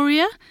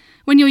dysphoria?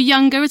 when you're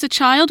younger as a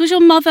child? Was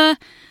your mother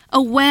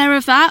aware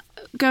of that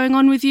going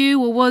on with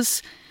you, or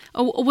was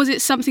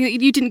it something that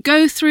you didn't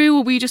go through,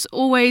 or were you just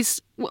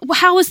always?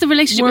 How was the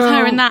relationship with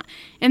her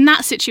in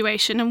that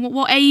situation, and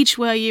what age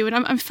were you? And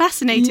I'm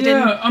fascinated.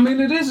 Yeah, I mean,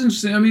 it is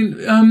interesting. I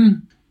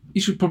mean,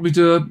 you should probably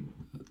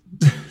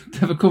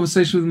have a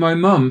conversation with my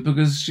mum,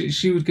 because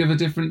she would give a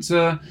different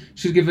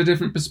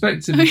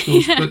perspective, of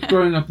course. Yeah. But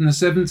growing up in the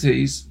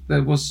 70s,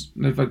 there was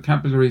no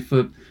vocabulary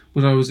for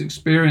what I was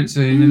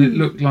experiencing, and it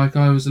looked like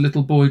I was a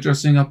little boy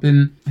dressing up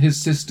in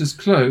his sister's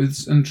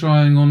clothes and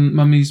trying on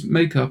mummy's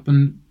makeup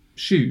and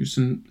shoes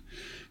and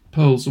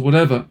pearls or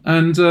whatever.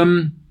 And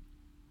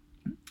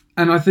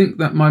I think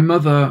that my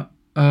mother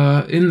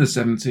in the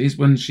 70s,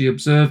 when she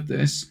observed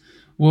this,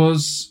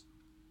 was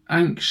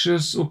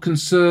anxious or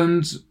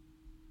concerned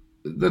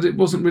that it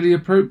wasn't really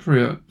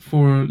appropriate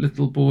for a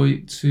little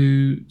boy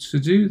to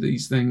do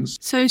these things.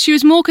 So she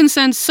was more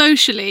concerned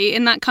socially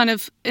in that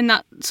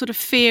sort of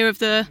fear of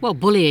the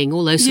bullying,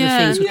 all those sort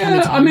of things.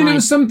 I mean, it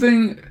was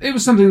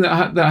something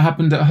that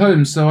happened at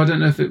home. So I don't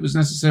know if it was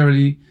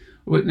necessarily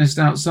witnessed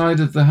outside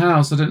of the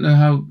house. I don't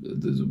know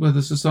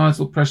whether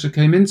societal pressure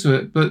came into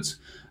it, but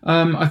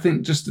I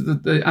think just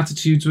the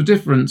attitudes were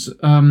different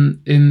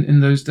in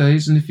those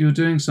days. And if you were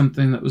doing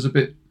something that was a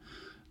bit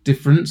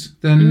different,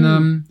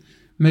 then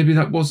maybe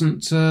that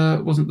wasn't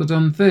the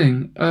done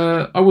thing.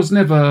 I was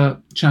never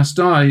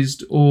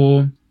chastised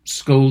or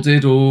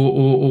scolded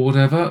or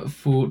whatever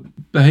for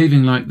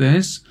behaving like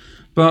this,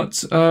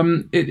 but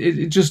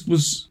it just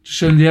was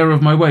shown the error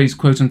of my ways,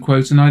 quote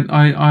unquote, and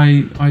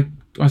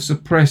I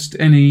suppressed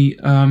any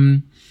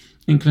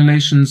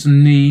inclinations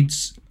and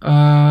needs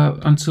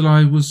until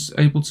I was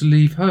able to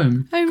leave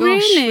home. Oh,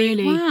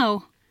 really?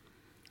 Wow.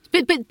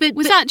 But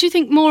was that, do you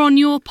think, more on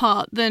your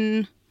part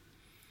than?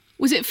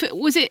 Was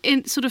it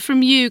in sort of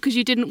from you because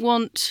you didn't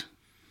want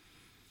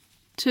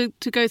to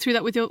go through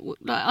that with your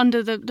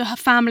under the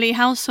family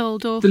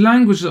household, or the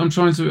language that I'm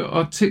trying to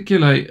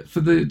articulate for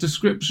the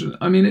description?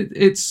 I mean,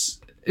 it's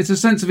a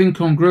sense of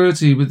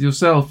incongruity with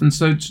yourself, and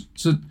so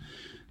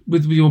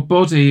with your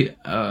body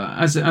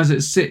as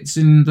it sits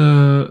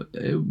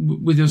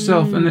with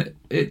yourself, and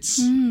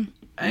it's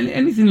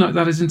anything like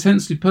that is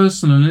intensely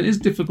personal, and it is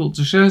difficult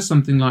to share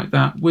something like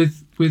that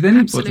with anybody.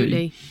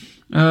 Absolutely.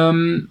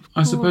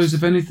 I suppose,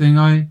 if anything,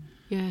 I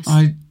don't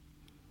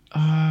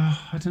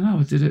know.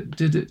 I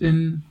did it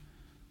in.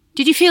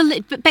 Did you feel,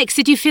 Bex?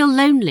 Did you feel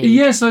lonely?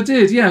 Yes, I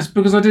did. Yes,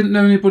 because I didn't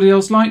know anybody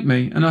else like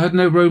me, and I had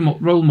no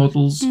role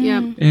models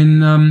in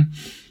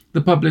the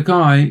public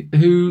eye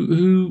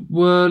who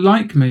were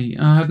like me.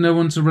 I had no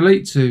one to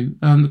relate to.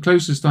 The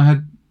closest I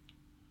had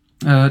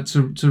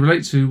to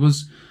relate to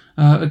was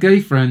a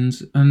gay friend,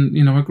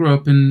 and I grew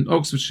up in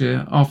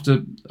Oxfordshire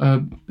after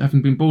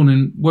having been born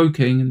in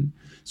Woking and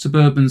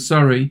suburban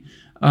Surrey.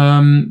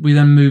 We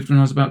then moved when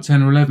I was about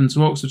 10 or 11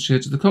 to Oxfordshire,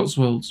 to the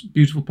Cotswolds,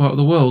 beautiful part of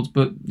the world,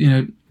 but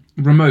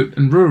remote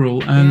and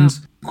rural, and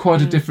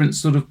quite a different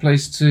sort of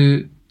place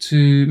to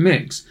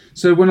mix.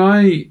 So when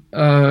I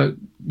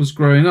was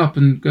growing up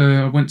and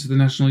I went to the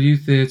National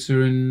Youth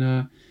Theatre in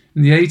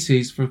the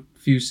 80s for a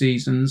few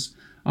seasons,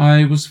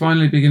 I was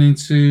finally beginning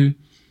to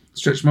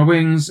stretch my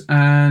wings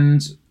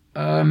and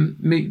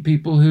meet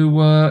people who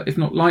were, if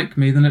not like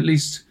me, then at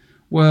least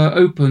were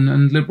open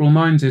and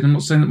liberal-minded. I'm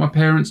not saying that my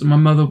parents and my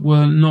mother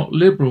were not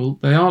liberal.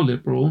 They are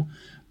liberal.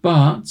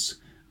 But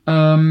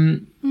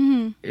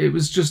it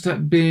was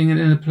just being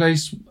in a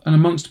place and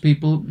amongst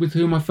people with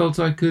whom I felt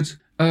I could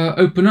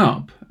open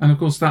up. And, of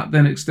course, that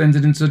then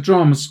extended into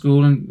drama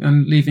school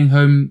and leaving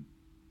home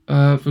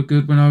for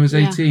good when I was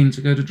 18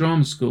 to go to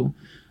drama school.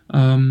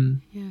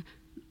 And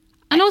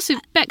also,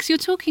 Bex, you're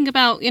talking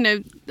about,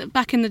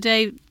 back in the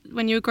day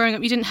when you were growing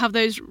up, you didn't have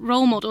those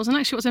role models. And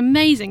actually what's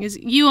amazing is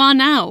you are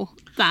now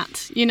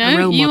that, you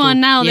are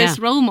now this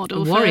role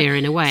model. A warrior,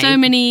 in a way. So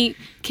many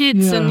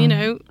kids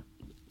and,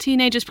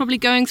 teenagers probably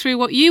going through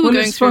what you were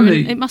going through.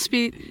 Funny. And it must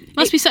be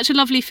such a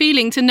lovely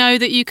feeling to know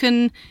that you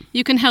can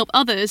help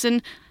others.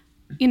 And,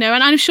 and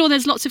I'm sure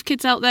there's lots of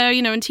kids out there,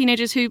 and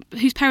teenagers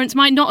whose parents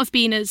might not have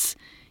been as,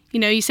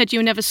 you said you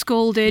were never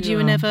scolded, you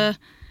were never,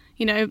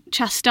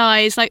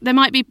 chastised. Like, there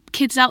might be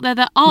kids out there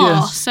that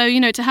are. Yes.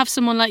 So, to have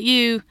someone like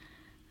you,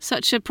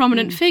 such a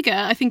prominent figure,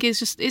 I think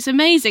it's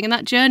amazing. And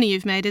that journey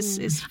you've made is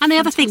And the fantastic.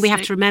 other thing we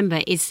have to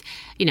remember is,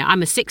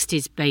 I'm a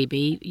 60s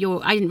baby.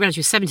 I didn't realise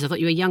you were 70s. I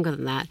thought you were younger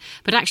than that.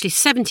 But actually,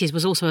 70s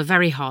was also a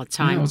very hard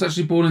time. Yeah, I was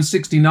actually born in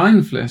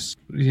 69, Fliss.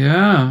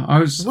 Yeah, I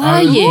was.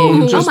 Were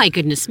you? Oh my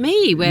goodness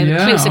me! We're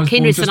closer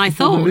kindred than I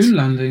thought. The moon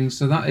landing,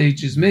 so that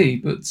ages me.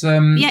 But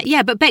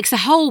but Bex, the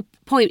whole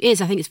point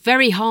is, I think it's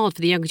very hard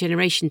for the younger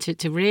generation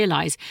to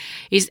realise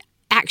is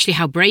actually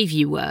how brave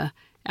you were.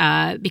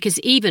 Because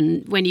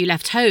even when you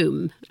left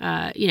home,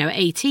 at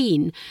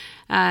 18,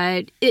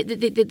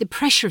 the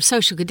pressure of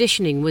social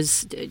conditioning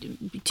was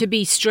to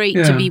be straight,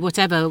 to be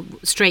whatever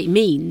straight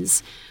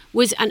means,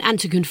 was and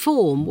to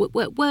conform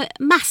were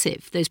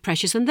massive. Those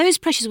pressures, and those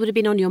pressures would have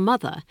been on your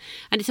mother.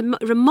 And it's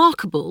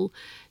remarkable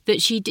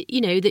that she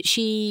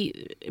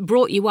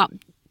brought you up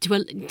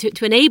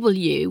to enable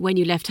you when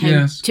you left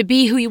home to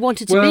be who you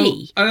wanted to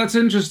be. That's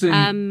interesting.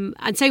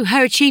 And so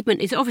her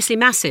achievement is obviously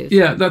massive.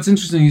 Yeah, that's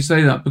interesting you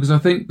say that, because I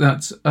think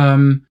that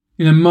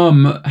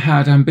Mum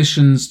had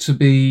ambitions to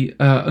be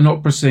an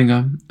opera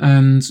singer,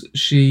 and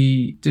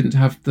she didn't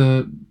have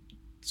the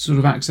sort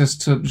of access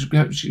to.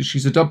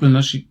 She's a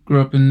Dubliner. She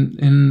grew up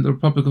in the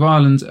Republic of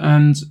Ireland,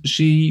 and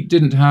she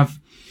didn't have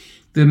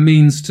the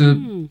means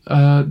to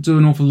do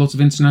an awful lot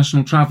of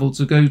international travel,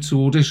 to go to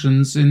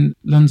auditions in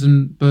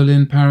London,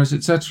 Berlin, Paris,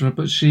 etc.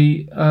 But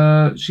she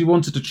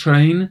wanted to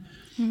train,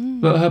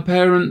 but her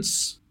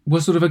parents were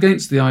sort of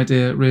against the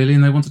idea, really,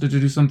 and they wanted her to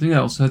do something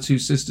else. Her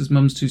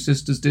Mum's two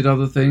sisters, did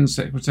other things,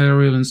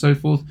 secretarial and so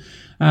forth,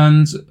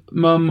 and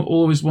Mum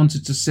always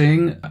wanted to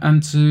sing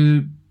and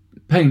to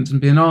paint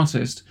and be an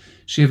artist.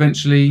 She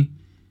eventually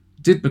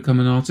did become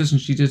an artist,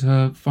 and she did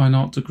her fine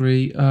art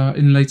degree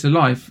in later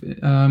life, in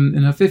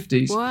her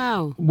 50s.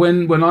 Wow.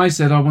 When I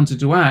said I wanted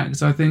to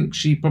act, I think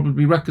she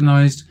probably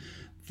recognised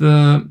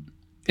the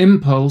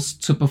impulse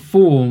to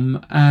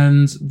perform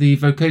and the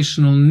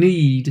vocational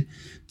need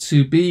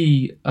to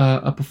be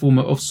a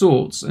performer of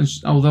sorts. And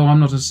although I'm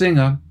not a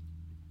singer,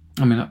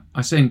 I mean,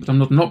 I sing, but I'm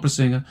not an opera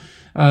singer,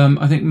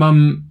 I think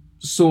Mum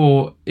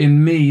saw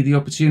in me the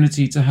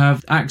opportunity to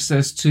have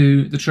access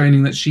to the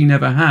training that she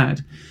never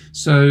had.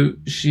 So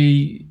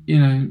she,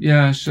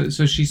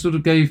 so she sort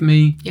of gave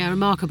me,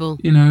 remarkable,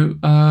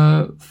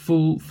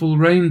 full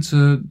rein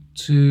to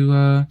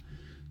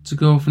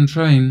go off and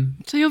train.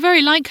 So you're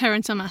very like her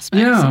in some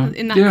aspects,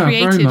 in that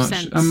creative very much.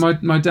 sense. And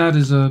my dad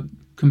is a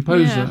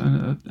composer,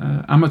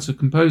 an amateur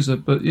composer,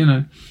 but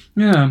I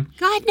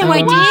had no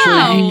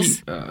idea.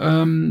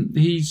 So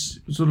he's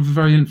sort of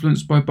very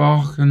influenced by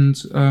Bach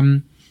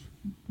and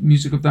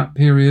music of that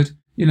period.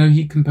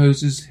 He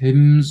composes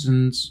hymns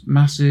and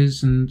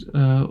masses and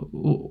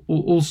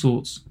all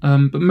sorts,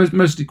 but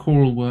mostly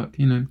choral work,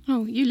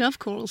 Oh, you love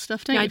choral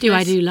stuff, don't you?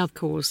 I do love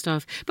choral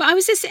stuff. But I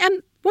was just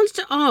wanted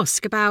to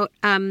ask about,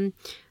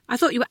 I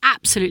thought you were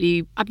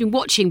absolutely, I've been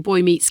watching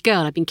Boy Meets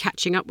Girl, I've been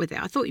catching up with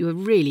it. I thought you were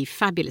really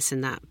fabulous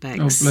in that, Bex.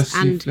 Oh, bless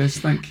you, Bliss,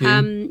 thank you.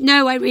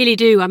 No, I really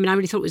do. I mean, I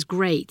really thought it was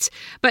great.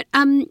 But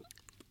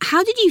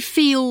how did you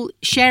feel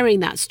sharing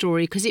that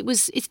story? Because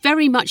it's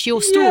very much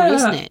your story,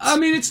 isn't it? I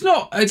mean, it's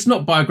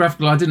not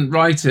biographical. I didn't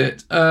write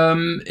it.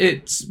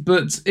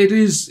 But it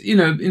is,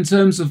 in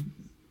terms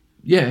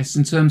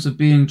of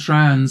being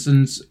trans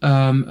and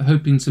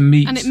hoping to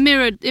meet. And it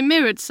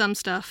mirrored some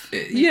stuff.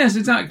 Yes,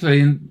 exactly,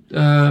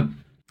 and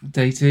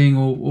dating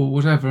or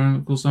whatever. And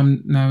of course,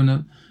 I'm now in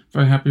a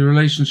very happy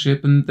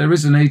relationship, and there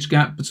is an age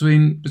gap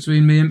between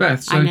me and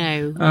Beth. So, I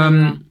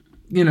know.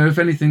 If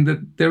anything,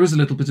 that there is a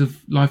little bit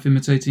of life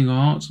imitating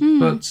art.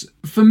 But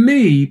for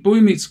me, Boy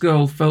Meets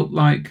Girl felt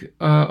like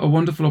a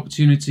wonderful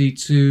opportunity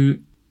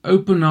to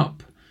open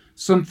up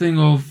something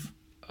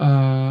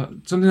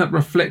that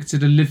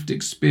reflected a lived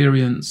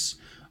experience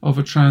of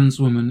a trans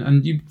woman.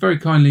 And you very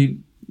kindly,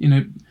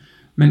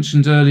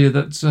 mentioned earlier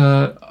that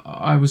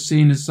I was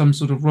seen as some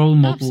sort of role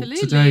model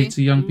today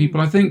to young people.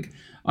 I think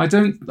I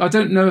don't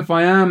know if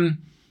I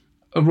am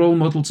a role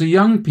model to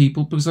young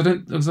people, because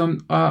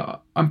I'm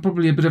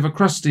probably a bit of a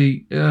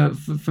crusty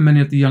for many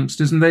of the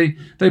youngsters, and they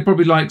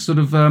probably like sort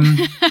of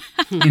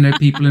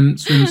people in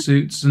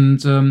swimsuits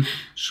and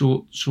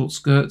short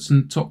skirts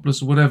and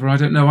topless or whatever. I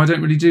don't know. I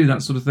don't really do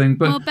that sort of thing.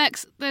 But well,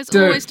 Bex, there's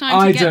always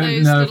time to get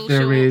those little shorts. I don't know if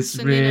there is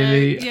and,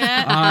 really.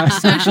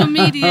 Social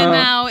media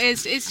now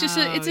it's just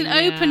it's an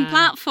open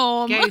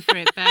platform. Go for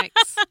it,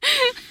 Bex.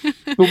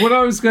 But what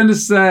I was going to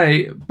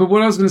say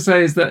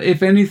is that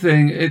if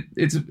anything,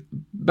 it's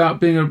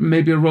about being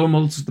maybe a role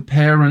model to the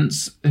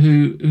parents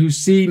who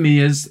see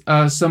me as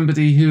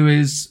somebody who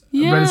is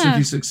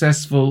relatively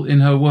successful in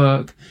her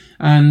work,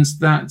 and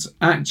that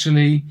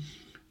actually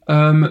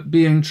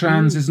being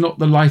trans is not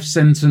the life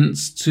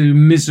sentence to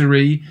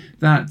misery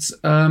that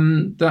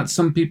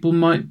some people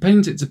might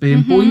paint it to be.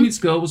 And Boy Meets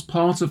Girl was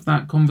part of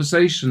that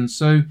conversation.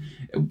 So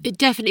it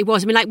definitely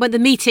was. I mean, like when the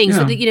meetings,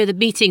 the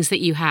meetings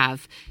that you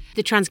have,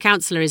 the trans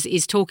counsellor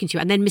is talking to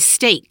you, and then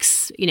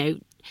mistakes,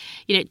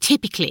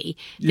 typically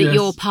that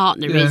your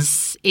partner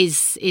is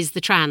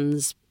the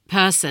trans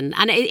person,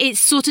 and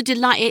it's sort of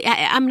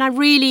I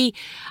mean,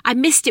 I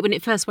missed it when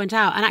it first went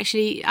out, and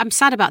actually I'm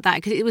sad about that,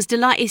 because it's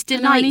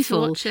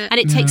delightful, and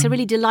it takes a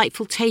really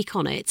delightful take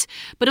on it,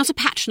 but not a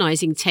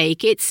patronising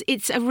take.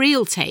 It's a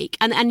real take,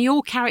 and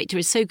your character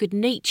is so good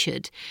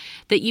natured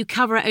that you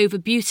cover it over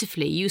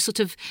beautifully. You sort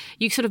of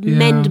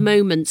mend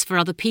moments for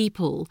other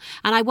people,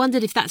 and I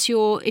wondered if I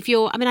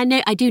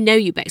mean, I do know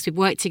you, Bex, we've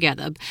worked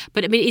together,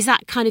 but I mean, is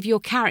that kind of your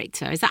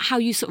character? Is that how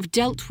you sort of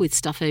dealt with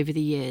stuff over the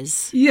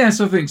years?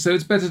 Yes, I think so.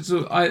 It's better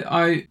to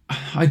I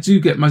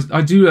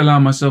do allow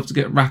myself to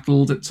get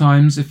rattled at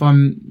times if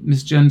I'm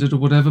misgendered or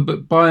whatever,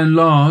 but by and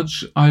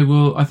large I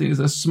think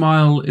a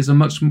smile is a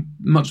much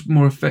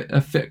more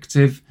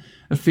effective,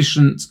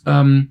 efficient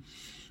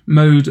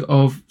mode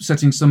of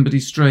setting somebody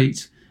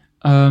straight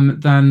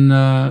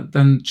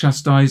than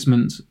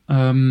chastisement.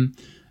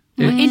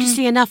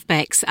 Interestingly enough,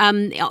 Bex,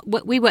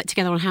 we worked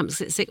together on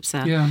Hamps at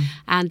Zipser,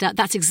 and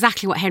that's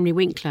exactly what Henry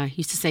Winkler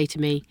used to say to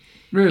me.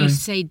 Really? He used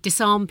to say,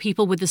 disarm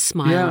people with a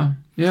smile.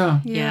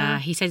 Yeah.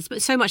 He said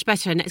it's so much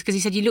better, and it's because he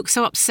said you look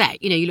so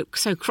upset. You look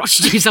so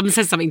crotchety if someone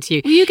says something to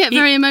you. Well, you get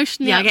very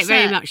emotionally upset. I get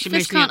very much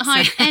emotionally Fliss can't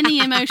hide any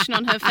emotion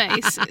on her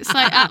face. It's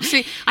like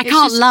absolutely. I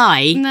can't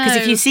lie because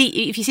if you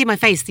see my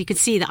face, you can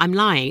see that I'm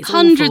lying. It's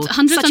hundreds,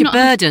 such a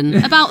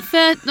burden. About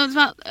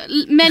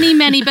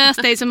many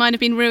birthdays of mine have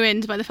been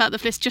ruined by the fact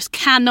that Fliss just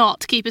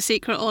cannot keep a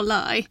secret or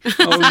lie.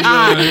 Oh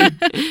no.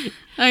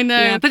 I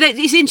know. Yeah, but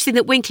it's interesting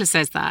that Winkler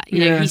says that.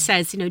 He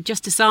says,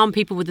 just disarm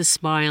people with a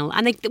smile.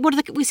 And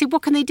we said,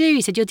 what can they do?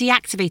 He said, you're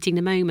deactivating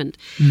the moment.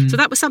 So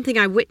that was something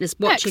I witnessed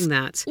watching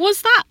that.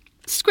 Was that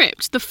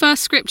script the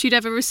first script you'd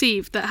ever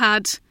received that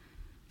had,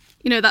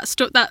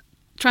 that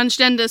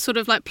transgender sort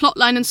of like plot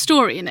line and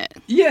story in it?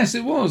 Yes,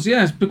 it was.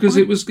 Yes, because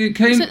was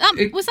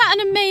that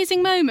an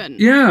amazing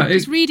moment? Yeah,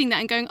 just reading that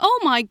and going, oh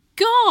my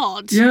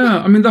God. Yeah,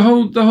 I mean the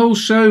whole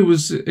show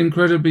was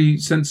incredibly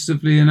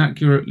sensitively and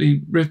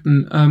accurately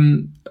written,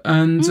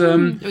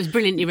 it was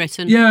brilliantly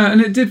written. Yeah,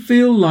 and it did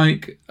feel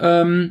like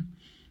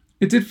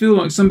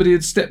somebody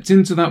had stepped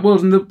into that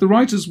world, and the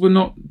writers were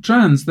not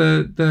trans;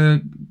 they're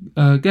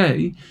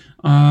gay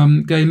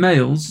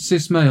males,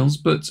 cis males,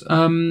 but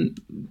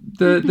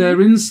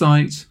their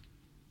insight,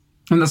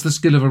 and that's the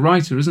skill of a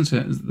writer, isn't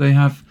it?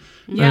 They're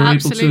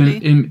able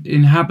to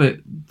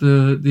inhabit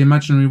the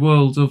imaginary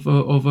world of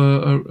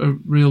a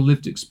real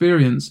lived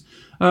experience.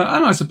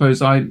 And I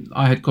suppose I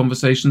had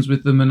conversations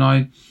with them, and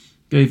I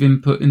gave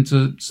input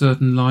into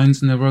certain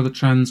lines, and there were other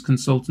trans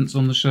consultants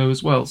on the show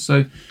as well.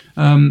 So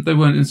they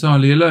weren't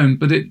entirely alone,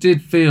 but it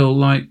did feel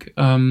like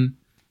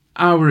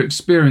our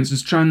experience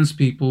as trans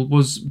people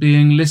was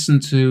being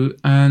listened to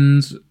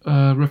and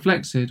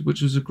reflected,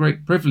 which was a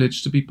great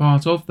privilege to be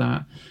part of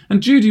that.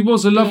 And Judy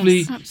was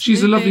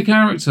she's a lovely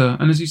character.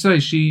 And as you say,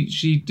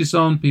 she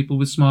disarmed people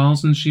with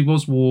smiles, and she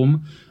was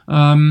warm.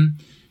 And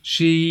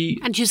she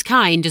was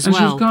kind as well.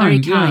 She was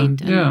kind, very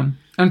kind. Yeah.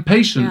 And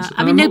patient. Yeah.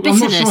 I mean, no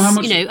bitterness, I'm not sure how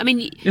much,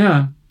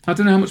 Yeah. I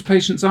don't know how much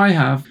patience I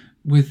have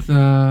with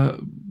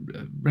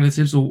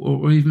relatives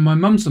or even my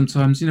mum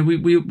sometimes.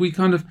 We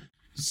kind of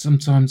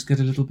sometimes get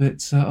a little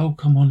bit, oh,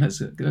 come on, let's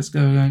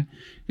go,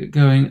 get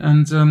going.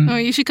 And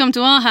you should come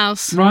to our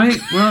house. Right?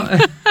 Well,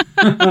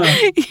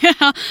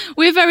 yeah,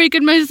 we're very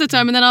good most of the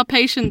time, and then our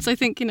patience, I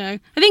think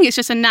it's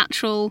just a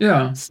natural,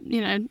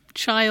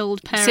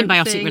 child-parent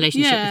symbiotic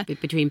relationship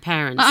between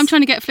parents. I'm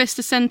trying to get Fliss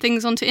to send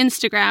things onto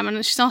Instagram,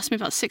 and she's asked me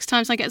about 6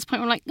 times. And I get to the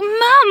point where I'm like,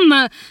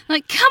 Mum,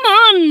 like, come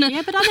on.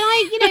 Yeah, but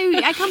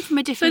I come from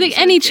a different. So I think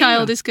any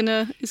child is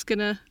gonna.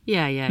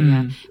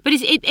 Yeah. But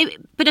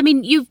but I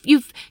mean,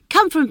 you've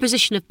come from a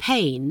position of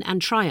pain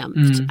and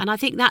triumphed, and I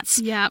think that's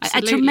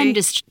a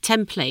tremendous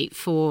template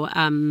for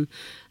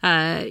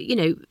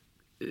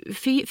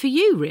for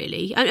you,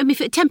 really. I mean,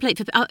 for a template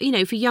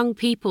for for young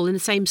people in the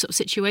same sort of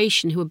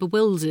situation who are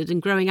bewildered and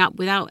growing up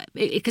without.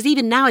 Because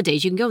even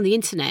nowadays, you can go on the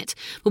internet,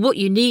 but what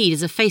you need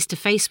is a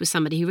face-to-face with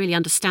somebody who really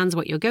understands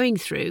what you're going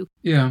through.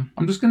 Yeah,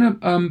 I'm just going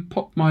to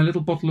pop my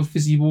little bottle of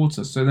fizzy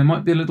water, so there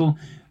might be a little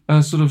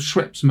sort of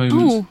Schweppes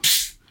moment. Ooh.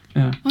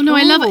 Yeah. Oh no,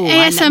 I love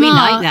ASMR. We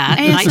like that.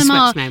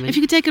 ASMR. Like if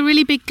you could take a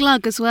really big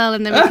glug as well,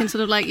 and then we can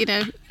sort of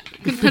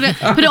put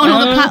it on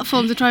all the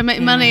platforms to try and make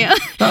money.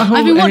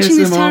 I've been watching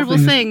this terrible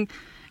thing.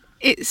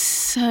 It's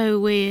so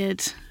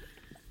weird.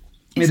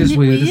 It is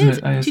weird, isn't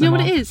it? ASMR. Do you know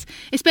what it is?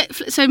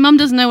 So Mum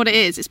doesn't know what it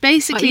is. It's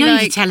basically you need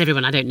to tell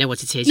everyone I don't know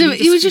what it is. No,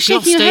 you were just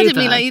shaking your head at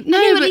me like,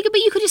 no, but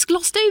you could just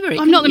glossed over it.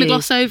 I'm not going to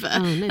gloss over. Oh,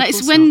 no,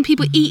 it's when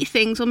people eat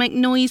things or make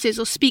noises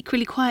or speak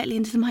really quietly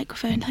into the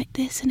microphone like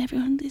this, and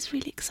everyone is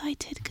really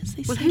excited because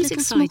they. Well, who's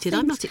excited?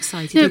 I'm not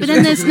excited. No, but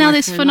then there's now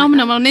this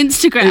phenomenon on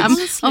Instagram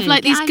of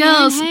like these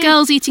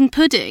girls eating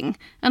pudding,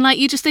 and like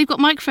they've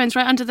got microphones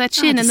right under their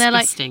chin, and they're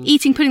like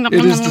eating pudding. It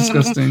is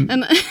disgusting.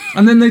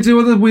 And then they do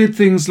other weird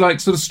things like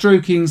sort of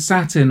stroking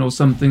satin or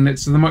something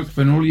next to the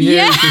microphone. All you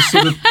hear is this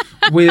sort of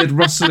weird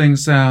rustling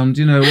sound,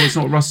 well, it's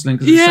not rustling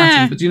because it's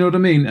satin, but do you know what I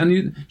mean? And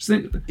you just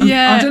think,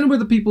 I don't know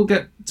whether people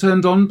get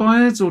turned on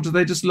by it or do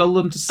they just lull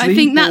them to sleep? I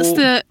think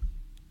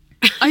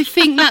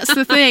that's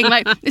the thing.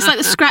 Like it's like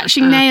the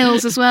scratching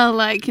nails as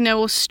well,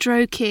 or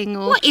stroking.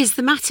 Or what is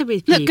the matter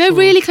with people? Look, go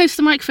really close to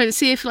the microphone and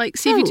see if we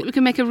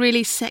can make a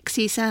really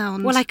sexy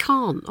sound. Well, I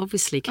can't,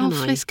 obviously, can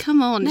I? Fliss,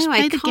 come on, just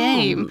play the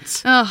game.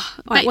 Oh,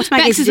 right,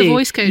 Bex is a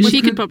voice coach.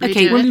 She could probably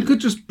do it. Well, you could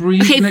just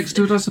breathe next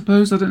to it, I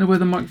suppose. I don't know where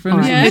the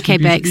microphone is. Yeah. Okay,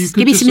 Bex,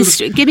 give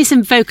me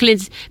some vocal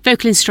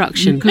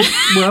instruction.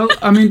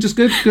 Just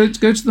go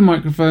to the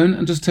microphone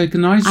and just take a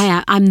nice.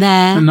 I'm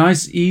there. A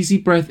nice easy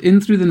breath in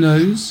through the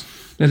nose.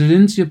 Let it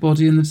into your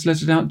body and then just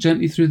let it out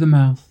gently through the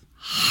mouth.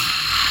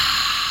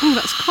 Oh,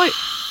 that's quite...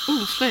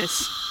 Oh,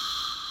 Fliss.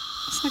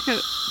 It's like a...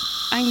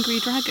 angry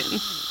dragon.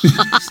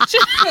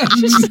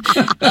 just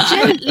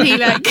gently,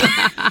 like...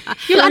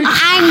 You're an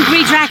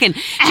angry dragon. Do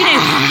you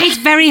know, it's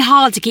very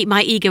hard to keep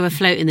my ego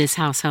afloat in this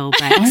household,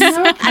 Bex.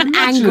 An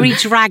angry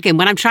dragon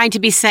when I'm trying to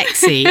be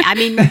sexy. I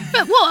mean...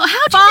 But what?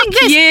 How do you think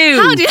this...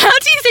 you. How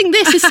do you think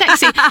this is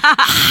sexy?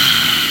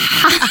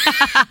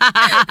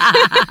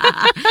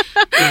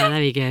 Yeah,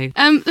 there you go.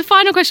 The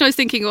final question I was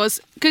thinking was,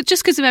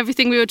 just because of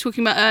everything we were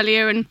talking about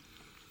earlier and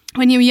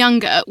when you were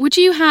younger, would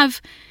you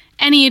have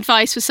any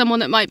advice for someone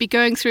that might be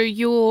going through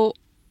your,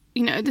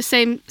 the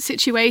same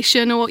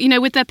situation or,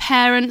 with their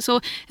parents? Or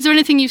is there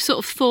anything you've sort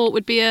of thought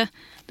would be a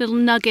little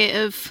nugget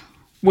of...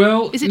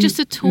 Well, is it just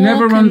a talk?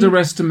 Never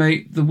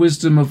underestimate the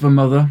wisdom of a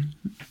mother,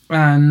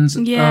 and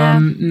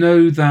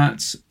know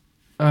that,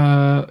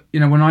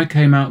 when I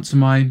came out to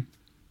my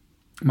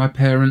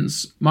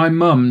parents, my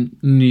mum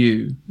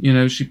knew,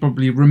 she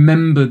probably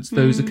remembered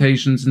those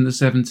occasions in the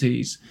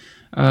 70s.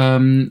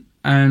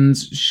 And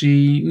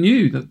she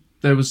knew that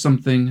there was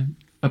something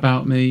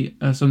about me,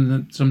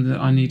 something that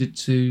I needed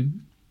to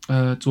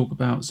talk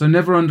about. So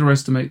never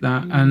underestimate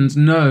that, and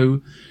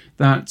know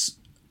that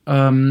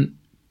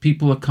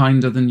people are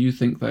kinder than you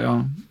think they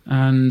are,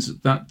 and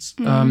that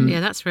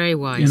that's very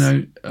wise.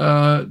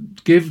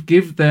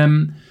 Give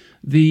them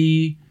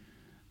the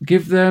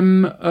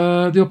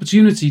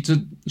opportunity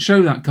to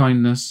show that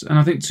kindness. And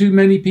I think too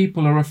many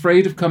people are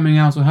afraid of coming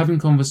out or having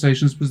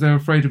conversations because they're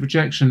afraid of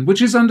rejection,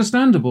 which is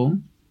understandable.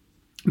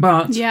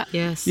 But the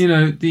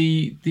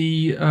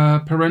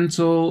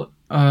parental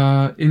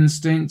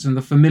instinct and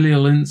the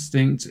familial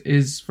instinct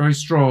is very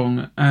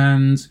strong.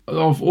 And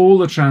of all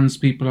the trans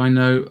people I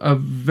know, a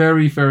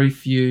very, very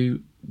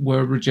few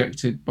were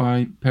rejected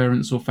by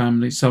parents or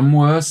family. Some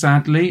were,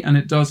 sadly, and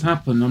it does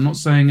happen. I'm not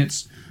saying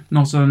it's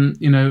not I'm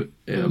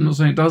not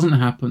saying it doesn't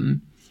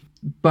happen,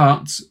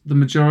 but the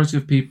majority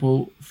of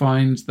people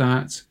find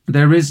that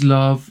there is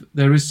love,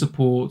 there is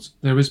support,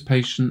 there is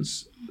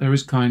patience, there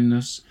is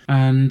kindness,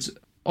 and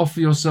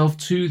offer yourself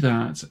to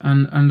that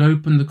and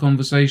open the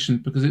conversation,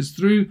 because it's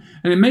through,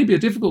 and it may be a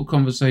difficult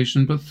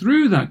conversation, but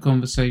through that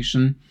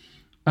conversation,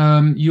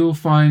 you'll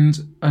find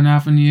an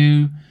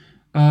avenue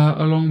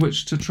along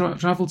which to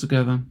travel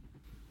together.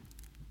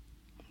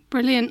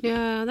 Brilliant.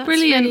 Yeah, that's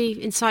brilliant. Really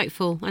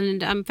insightful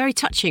and very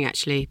touching,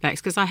 actually,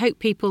 Bex, because I hope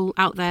people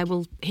out there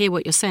will hear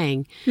what you're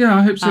saying. Yeah,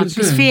 I hope so too.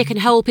 Because fear can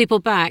hold people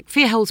back.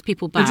 Fear holds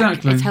people back.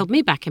 Exactly. It's held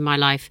me back in my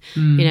life,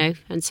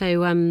 and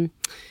so...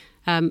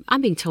 I'm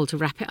being told to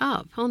wrap it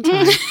up, aren't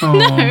I?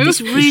 No.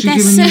 It's rude. They're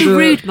so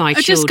rude, my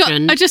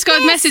children. I just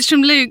got a message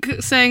from Luke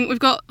saying we've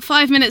got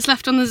 5 minutes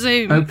left on the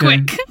Zoom. Okay.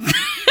 Quick.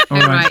 All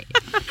right.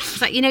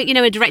 It's like,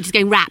 a director's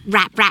going rap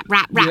from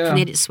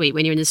the edit suite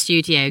when you're in the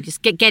studio.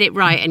 Just get it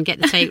right and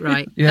get the take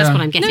right. Yeah. That's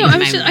what I'm getting No, at the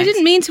moment. I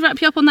didn't mean to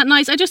wrap you up on that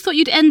nice. I just thought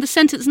you'd end the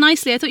sentence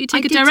nicely. I thought you'd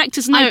take a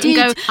director's note and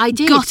go,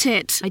 got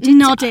it,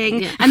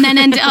 nodding, and then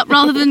end it up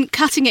rather than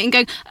cutting it and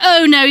going,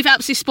 oh no, you've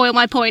absolutely spoiled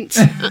my point.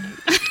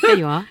 There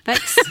you are,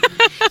 Bex.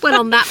 Well,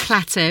 on that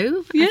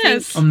plateau.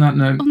 Yes. On that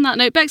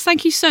note, Bex,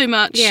 thank you so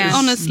much. Yes.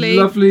 Honestly.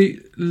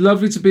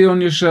 Lovely to be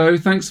on your show.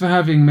 Thanks for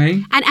having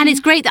me. And it's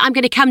great that I'm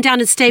going to come down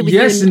and stay with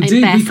yes, you and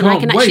indeed. Beth. We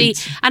can't and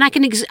wait. And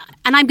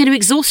I'm going to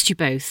exhaust you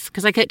both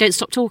because I don't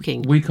stop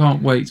talking. We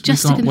can't wait.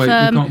 Just we can't to confirm,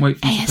 wait. We can't wait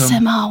for you to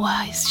come.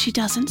 ASMR-wise, she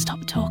doesn't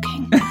stop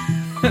talking.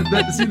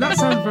 See, that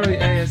sounds very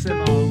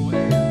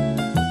ASMR.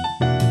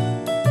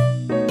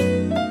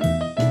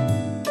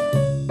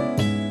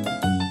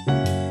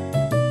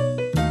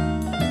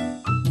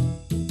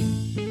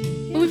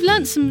 We've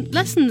learnt some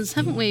lessons,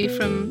 haven't we,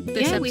 from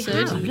this episode? We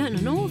have. I've learnt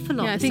an awful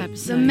lot I this think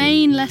episode. the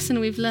main lesson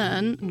we've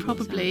learnt,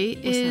 probably,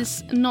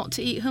 is not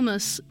to eat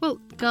hummus. Well,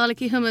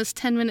 garlicky hummus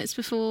 10 minutes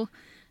before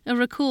a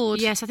record.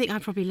 Yes, I think I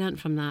probably learnt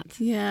from that.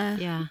 Yeah.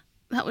 Yeah.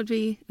 That would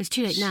be... It's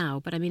too late now,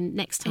 but I mean,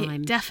 next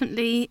time. It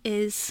definitely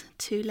is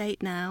too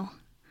late now.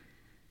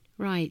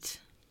 Right.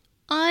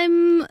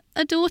 I'm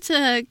a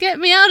daughter. Get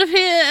me out of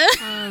here.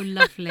 Oh,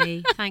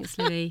 lovely. Thanks,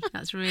 Louie.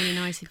 That's really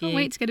nice of you. Can't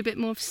wait to get a bit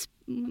more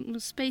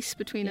space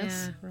between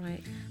us. Yeah,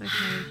 right.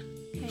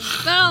 Okay.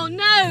 Oh,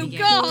 no,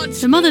 God!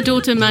 The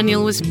Mother-Daughter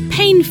Manual was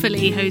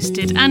painfully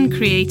hosted and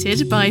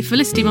created by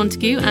Felicity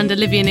Montague and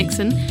Olivia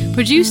Nixon,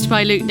 produced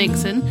by Luke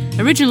Nixon,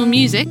 original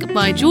music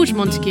by George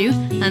Montague,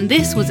 and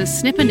this was a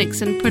Snipper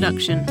Nixon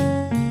production.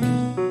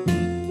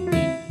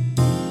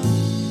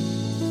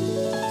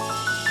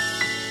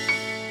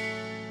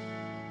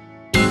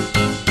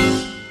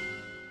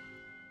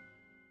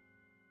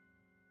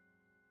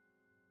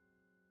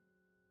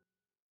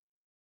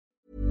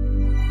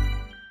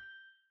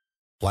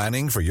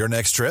 Planning for your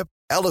next trip?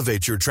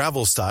 Elevate your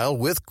travel style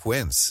with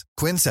Quince.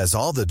 Quince has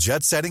all the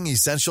jet-setting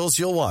essentials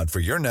you'll want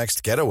for your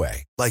next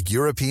getaway, like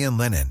European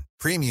linen,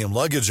 premium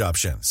luggage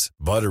options,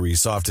 buttery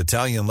soft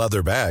Italian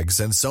leather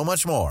bags, and so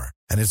much more.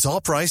 And it's all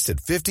priced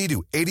at 50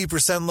 to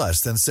 80%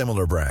 less than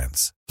similar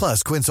brands.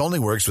 Plus, Quince only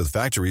works with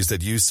factories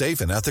that use safe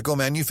and ethical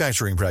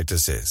manufacturing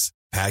practices.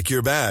 Pack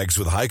your bags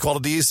with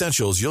high-quality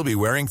essentials you'll be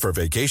wearing for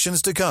vacations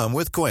to come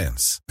with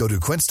Quince. Go to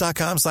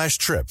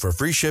quince.com/trip for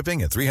free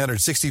shipping and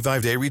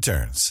 365-day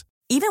returns.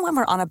 Even when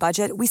we're on a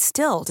budget, we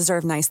still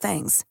deserve nice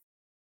things.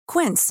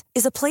 Quince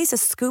is a place to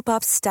scoop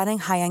up stunning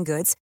high-end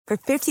goods for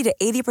 50 to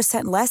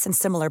 80% less than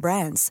similar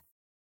brands.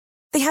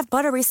 They have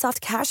buttery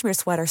soft cashmere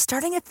sweaters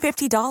starting at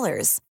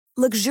 $50,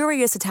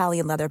 luxurious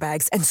Italian leather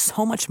bags, and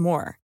so much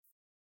more.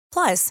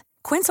 Plus,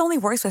 Quince only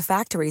works with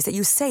factories that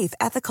use safe,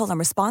 ethical, and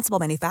responsible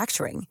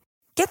manufacturing.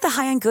 Get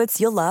the high-end goods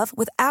you'll love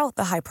without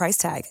the high price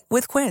tag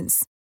with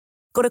Quince.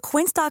 Go to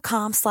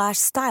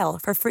quince.com/style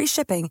for free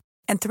shipping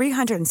and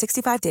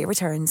 365-day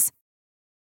returns.